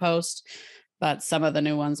single new post, but some of the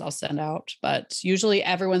new ones I'll send out. But usually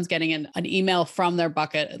everyone's getting an email from their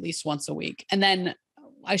bucket at least once a week. And then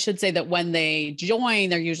I should say that when they join,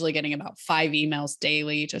 they're usually getting about 5 emails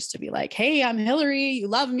daily just to be like, hey, I'm Hilary, you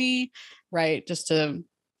love me, right? Just to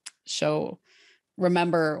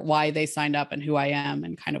remember why they signed up and who I am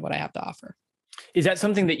and kind of what I have to offer. Is that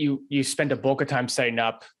something that you spent a bulk of time setting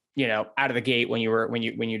up, out of the gate when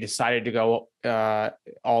you decided to go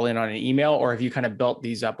all in on an email, or have you kind of built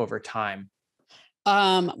these up over time?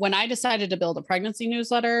 When I decided to build a pregnancy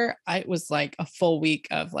newsletter, it was like a full week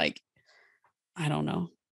of like, I don't know,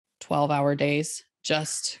 12-hour days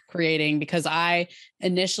just creating, because I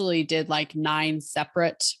initially did like 9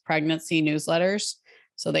 separate pregnancy newsletters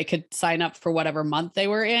so they could sign up for whatever month they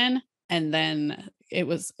were in. And then it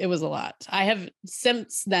was a lot. I have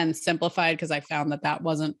since then simplified because I found that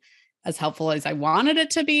wasn't as helpful as I wanted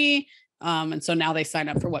it to be. And so now they sign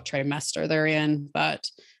up for what trimester they're in. But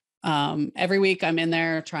every week I'm in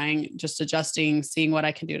there trying, just adjusting, seeing what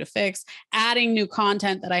I can do to fix, adding new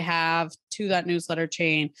content that I have to that newsletter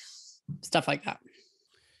chain, stuff like that.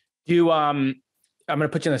 I'm going to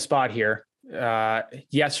put you on the spot here.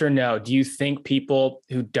 Yes or no? Do you think people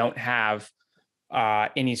who don't have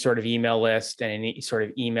any sort of email list and any sort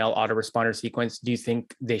of email autoresponder sequence, do you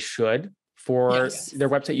think they should for their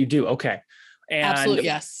website? You do? Okay. And absolute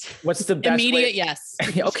yes. What's the best immediate way? Yes.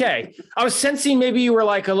 Okay. I was sensing maybe you were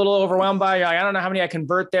like a little overwhelmed by, I don't know how many I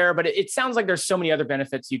convert there, but it sounds like there's so many other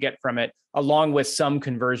benefits you get from it, along with some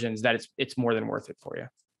conversions, that it's more than worth it for you.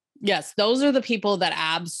 Yes. Those are the people that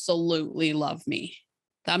absolutely love me.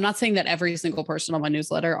 I'm not saying that every single person on my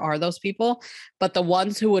newsletter are those people, but the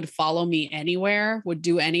ones who would follow me anywhere, would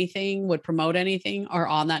do anything, would promote anything, are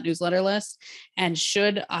on that newsletter list. And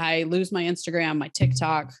should I lose my Instagram, my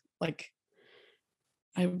TikTok, like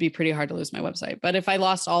it would be pretty hard to lose my website. But if I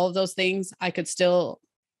lost all of those things, I could still,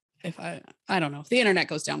 I don't know, if the internet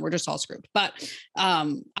goes down, we're just all screwed. But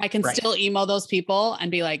I can still email those people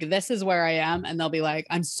and be like, this is where I am. And they'll be like,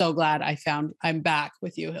 I'm so glad I'm back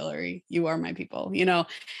with you, Hilary. You are my people,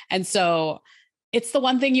 And so it's the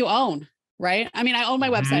one thing you own, right? I mean, I own my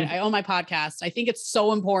website. I own my podcast. I think it's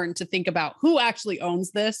so important to think about who actually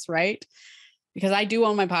owns this, right? Because I do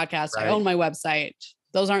own my podcast. Right. I own my website.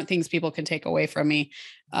 Those aren't things people can take away from me.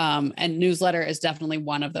 And newsletter is definitely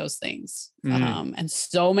one of those things. And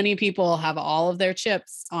so many people have all of their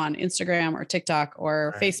chips on Instagram or TikTok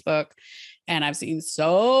or Facebook. And I've seen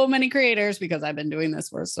so many creators, because I've been doing this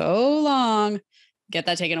for so long, get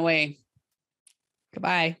that taken away.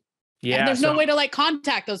 Goodbye. Yeah. And there's no way to like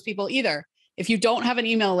contact those people either. If you don't have an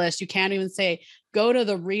email list, you can't even say, go to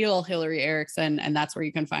the real Hilary Ericksen, and that's where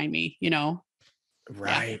you can find me,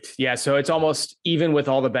 Right. Yeah. So it's almost, even with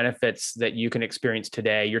all the benefits that you can experience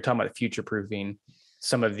today, you're talking about future-proofing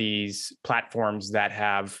some of these platforms that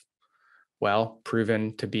have,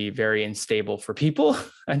 proven to be very unstable for people,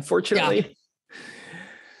 unfortunately. Yeah.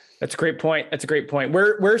 That's a great point.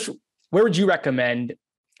 Where would you recommend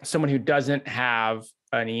someone who doesn't have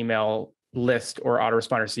an email list or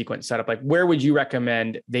autoresponder sequence set up? Like, where would you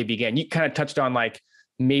recommend they begin? You kind of touched on like,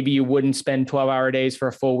 maybe you wouldn't spend 12-hour days for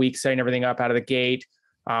a full week setting everything up out of the gate.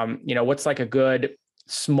 What's like a good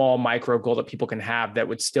small micro goal that people can have that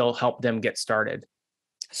would still help them get started?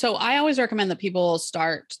 So I always recommend that people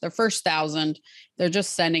start their first 1,000. They're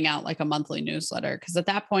just sending out like a monthly newsletter, because at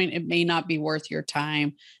that point, it may not be worth your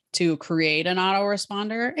time to create an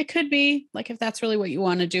autoresponder. It could be, like, if that's really what you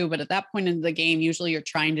want to do. But at that point in the game, usually you're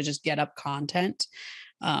trying to just get up content,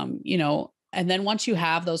 and then once you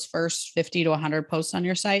have those first 50 to 100 posts on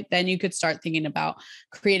your site, then you could start thinking about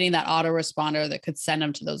creating that autoresponder that could send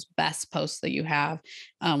them to those best posts that you have,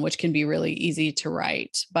 which can be really easy to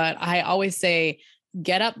write. But I always say,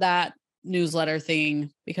 get up that newsletter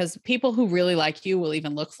thing, because people who really like you will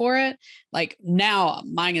even look for it. Like now,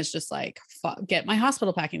 mine is just like get my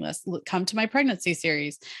hospital packing list, come to my pregnancy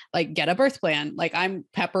series, like get a birth plan. Like I'm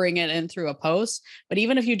peppering it in through a post. But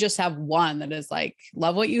even if you just have one that is like,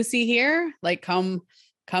 love what you see here, like come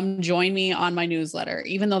join me on my newsletter,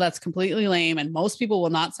 even though that's completely lame and most people will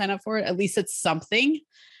not sign up for it. At least it's something.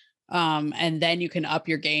 And then you can up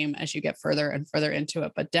your game as you get further and further into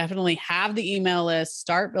it, but definitely have the email list,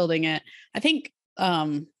 start building it. I think,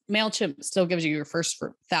 MailChimp still gives you your first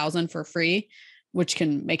 1,000 for free, which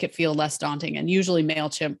can make it feel less daunting. And usually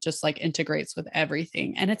MailChimp just like integrates with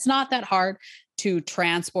everything. And it's not that hard to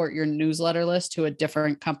transport your newsletter list to a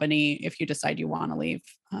different company if you decide you want to leave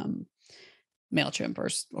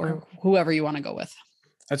MailChimp or whoever you want to go with.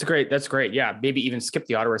 That's great. That's great. Yeah. Maybe even skip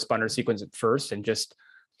the autoresponder sequence at first and just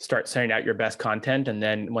start sending out your best content. And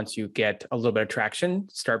then once you get a little bit of traction,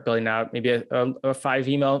 start building out maybe a 5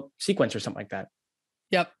 email sequence or something like that.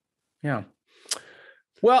 Yep. Yeah.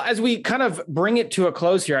 Well, as we kind of bring it to a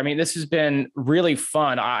close here, I mean, this has been really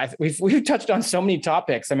fun. We've touched on so many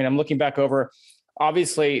topics. I mean, I'm looking back over,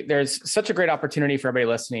 obviously there's such a great opportunity for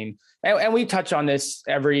everybody listening. And we touch on this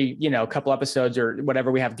every, couple episodes or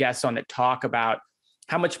whatever. We have guests on that talk about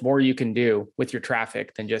how much more you can do with your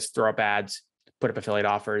traffic than just throw up ads, put up affiliate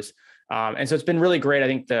offers. And so it's been really great. I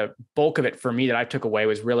think the bulk of it for me that I took away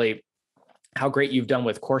was really how great you've done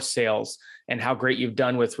with course sales and how great you've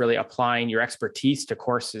done with really applying your expertise to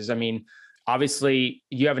courses. I mean, obviously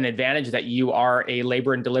you have an advantage that you are a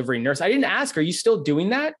labor and delivery nurse. I didn't ask, are you still doing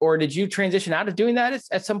that? Or did you transition out of doing that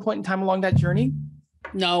at some point in time along that journey?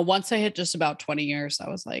 No, once I hit just about 20 years, I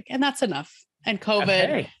was like, and that's enough. And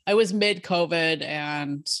COVID, I was mid-COVID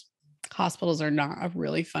and hospitals are not a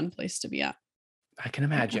really fun place to be at. I can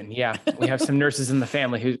imagine. Yeah. We have some nurses in the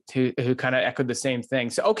family who kind of echoed the same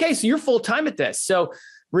thing. So, okay. So you're full time at this. So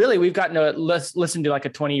really we've gotten to listen to like a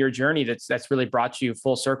 20-year journey that's really brought you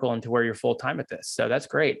full circle into where you're full time at this. So that's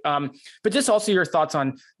great. But just also your thoughts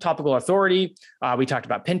on topical authority. We talked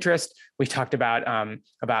about Pinterest. We talked about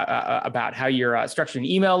how you're structuring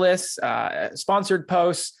email lists, sponsored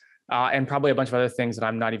posts, and probably a bunch of other things that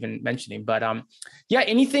I'm not even mentioning. But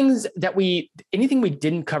anything we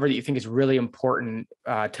didn't cover that you think is really important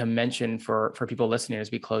to mention for people listening as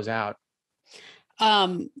we close out?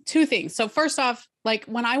 2 things. So first off, like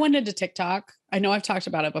when I went into TikTok, I know I've talked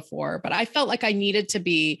about it before, but I felt like I needed to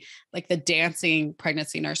be like the dancing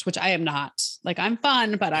pregnancy nurse, which I am not. Like I'm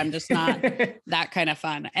fun, but I'm just not that kind of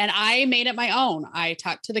fun. And I made it my own. I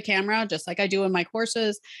talk to the camera just like I do in my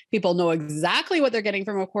courses. People know exactly what they're getting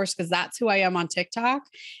from a course because that's who I am on TikTok.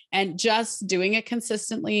 And just doing it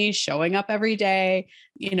consistently, showing up every day,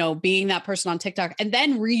 being that person on TikTok and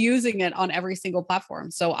then reusing it on every single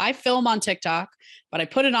platform. So I film on TikTok, but I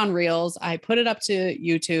put it on Reels. I put it up to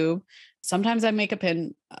YouTube. Sometimes I make a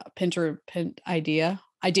pin idea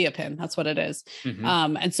pin. That's what it is.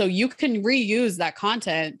 Mm-hmm. And so you can reuse that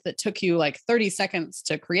content that took you like 30 seconds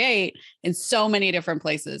to create in so many different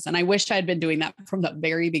places. And I wish I'd been doing that from the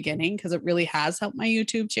very beginning because it really has helped my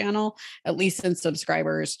YouTube channel, at least in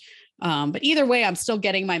subscribers. But either way, I'm still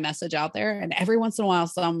getting my message out there and every once in a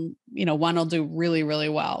while, one will do really, really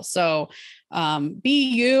well. So, be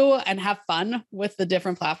you and have fun with the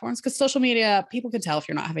different platforms because social media, people can tell if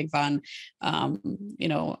you're not having fun,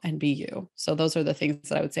 and be you. So those are the things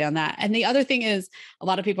that I would say on that. And the other thing is a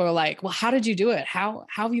lot of people are like, well, how did you do it? How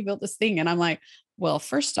have you built this thing? And I'm like, well,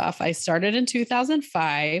 first off, I started in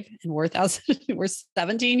 2005 and we're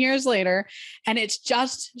 17 years later and it's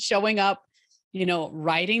just showing up,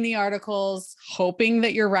 writing the articles, hoping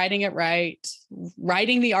that you're writing it right,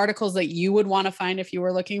 writing the articles that you would want to find if you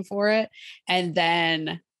were looking for it. And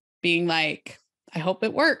then being like, I hope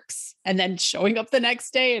it works. And then showing up the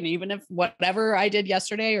next day. And even if whatever I did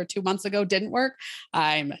yesterday or 2 months ago didn't work,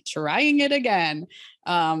 I'm trying it again.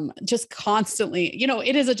 Just constantly,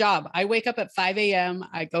 it is a job. I wake up at 5 a.m.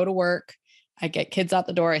 I go to work. I get kids out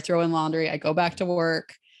the door. I throw in laundry. I go back to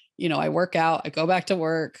work. I work out, I go back to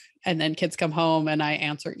work, and then kids come home and I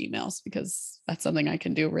answer emails because that's something I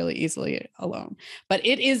can do really easily alone. But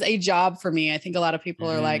it is a job for me. I think a lot of people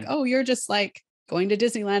are like, oh, you're just like going to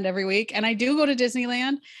Disneyland every week. And I do go to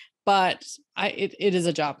Disneyland, but it is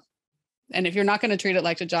a job. And if you're not going to treat it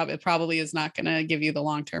like a job, it probably is not going to give you the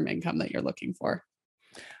long-term income that you're looking for.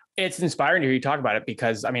 It's inspiring to hear you talk about it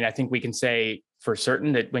because, I think we can say for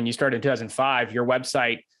certain that when you started in 2005, your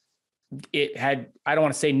website, it had, I don't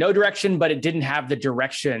want to say no direction, but it didn't have the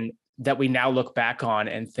direction that we now look back on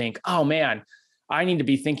and think, oh man, I need to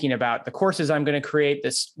be thinking about the courses I'm going to create,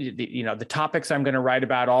 the topics I'm going to write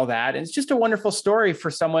about, all that. And it's just a wonderful story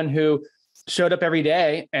for someone who showed up every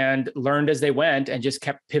day and learned as they went and just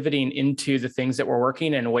kept pivoting into the things that were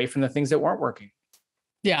working and away from the things that weren't working.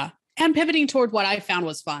 Yeah. and pivoting toward what I found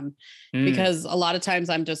was fun, Mm. because a lot of times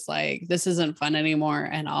I'm just like, this isn't fun anymore.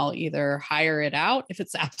 And I'll either hire it out if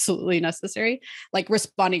it's absolutely necessary, like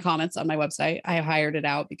responding comments on my website. I have hired it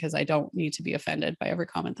out because I don't need to be offended by every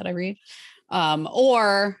comment that I read.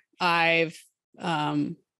 Or I've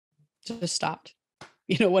just stopped,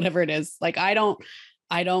 whatever it is. Like I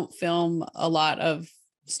don't film a lot of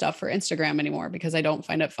stuff for Instagram anymore because I don't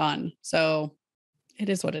find it fun. So it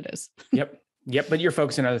is what it is. Yep. But you're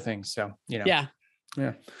focusing on other things. So, Yeah.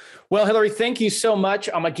 Yeah. Well, Hilary, thank you so much.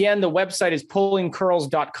 Again, the website is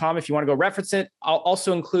pullingcurls.com. If you want to go reference it, I'll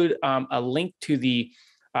also include a link to the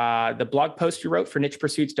blog post you wrote for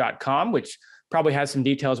nichepursuits.com, which probably has some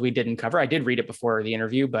details we didn't cover. I did read it before the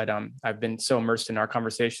interview, but I've been so immersed in our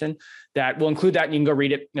conversation that we'll include that and you can go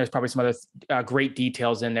read it. There's probably some other great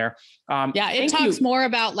details in there. It talks more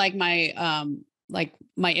about like my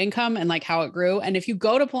income and like how it grew. And if you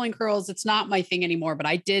go to Pulling Curls, it's not my thing anymore, but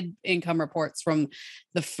I did income reports from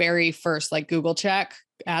the very first like Google check,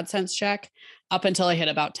 AdSense check, up until I hit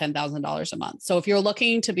about $10,000 a month. So if you're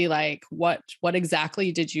looking to be like, what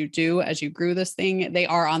exactly did you do as you grew this thing? They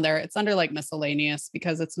are on there. It's under like miscellaneous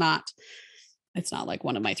because it's not like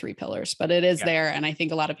one of my 3 pillars, but it is there. And I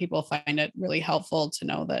think a lot of people find it really helpful to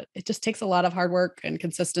know that it just takes a lot of hard work and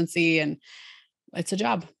consistency, and it's a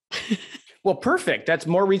job. Well, perfect. That's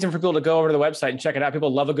more reason for people to go over to the website and check it out.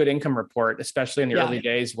 People love a good income report, especially in the early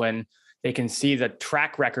days when they can see the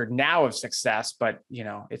track record now of success. But,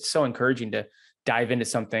 it's so encouraging to dive into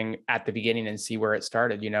something at the beginning and see where it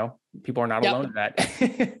started. People are not alone in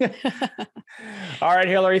that. All right,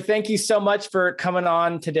 Hilary, thank you so much for coming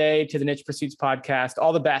on today to the Niche Pursuits podcast.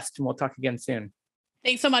 All the best. And we'll talk again soon.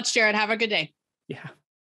 Thanks so much, Jared. Have a good day. Yeah.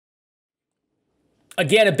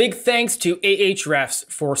 Again, a big thanks to Ahrefs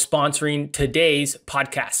for sponsoring today's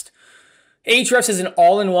podcast. Ahrefs is an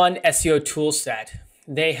all-in-one SEO tool set.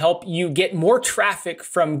 They help you get more traffic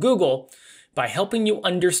from Google by helping you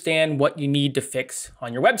understand what you need to fix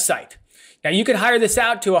on your website. Now, you could hire this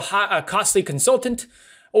out to a costly consultant,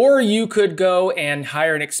 or you could go and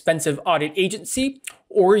hire an expensive audit agency,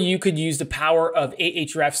 or you could use the power of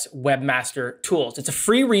Ahrefs Webmaster Tools. It's a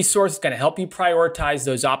free resource. It's going to help you prioritize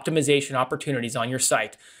those optimization opportunities on your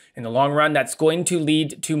site. In the long run, that's going to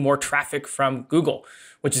lead to more traffic from Google,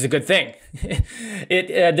 which is a good thing.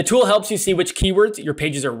 The tool helps you see which keywords your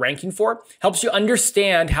pages are ranking for, helps you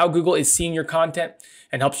understand how Google is seeing your content,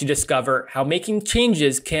 and helps you discover how making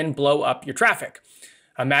changes can blow up your traffic.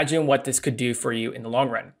 Imagine what this could do for you in the long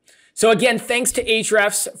run. So again, thanks to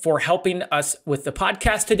Ahrefs for helping us with the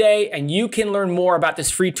podcast today. And you can learn more about this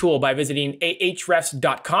free tool by visiting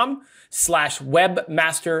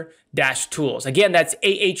ahrefs.com/webmaster-tools. Again, that's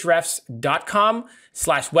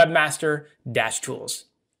ahrefs.com/webmaster-tools.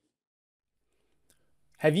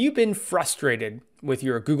 Have you been frustrated with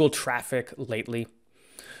your Google traffic lately?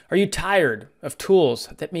 Are you tired of tools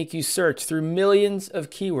that make you search through millions of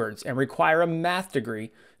keywords and require a math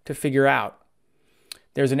degree to figure out?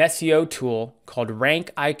 There's an SEO tool called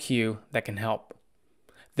RankIQ that can help.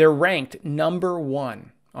 They're ranked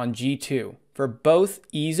 #1 on G2 for both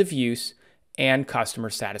ease of use and customer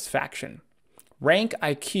satisfaction.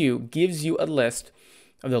 RankIQ gives you a list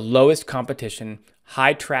of the lowest competition,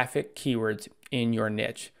 high traffic keywords in your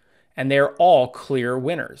niche, and they're all clear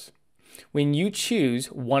winners. When you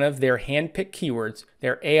choose one of their hand-picked keywords,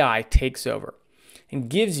 their AI takes over and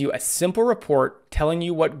gives you a simple report telling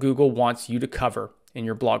you what Google wants you to cover in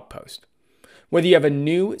your blog post. Whether you have a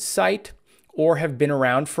new site or have been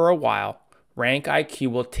around for a while, RankIQ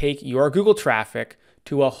will take your Google traffic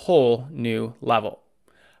to a whole new level.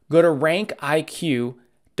 Go to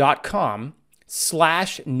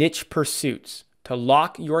rankiq.com/niche pursuits to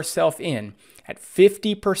lock yourself in at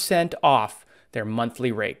 50% off their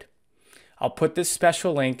monthly rate. I'll put this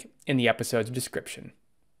special link in the episode's description.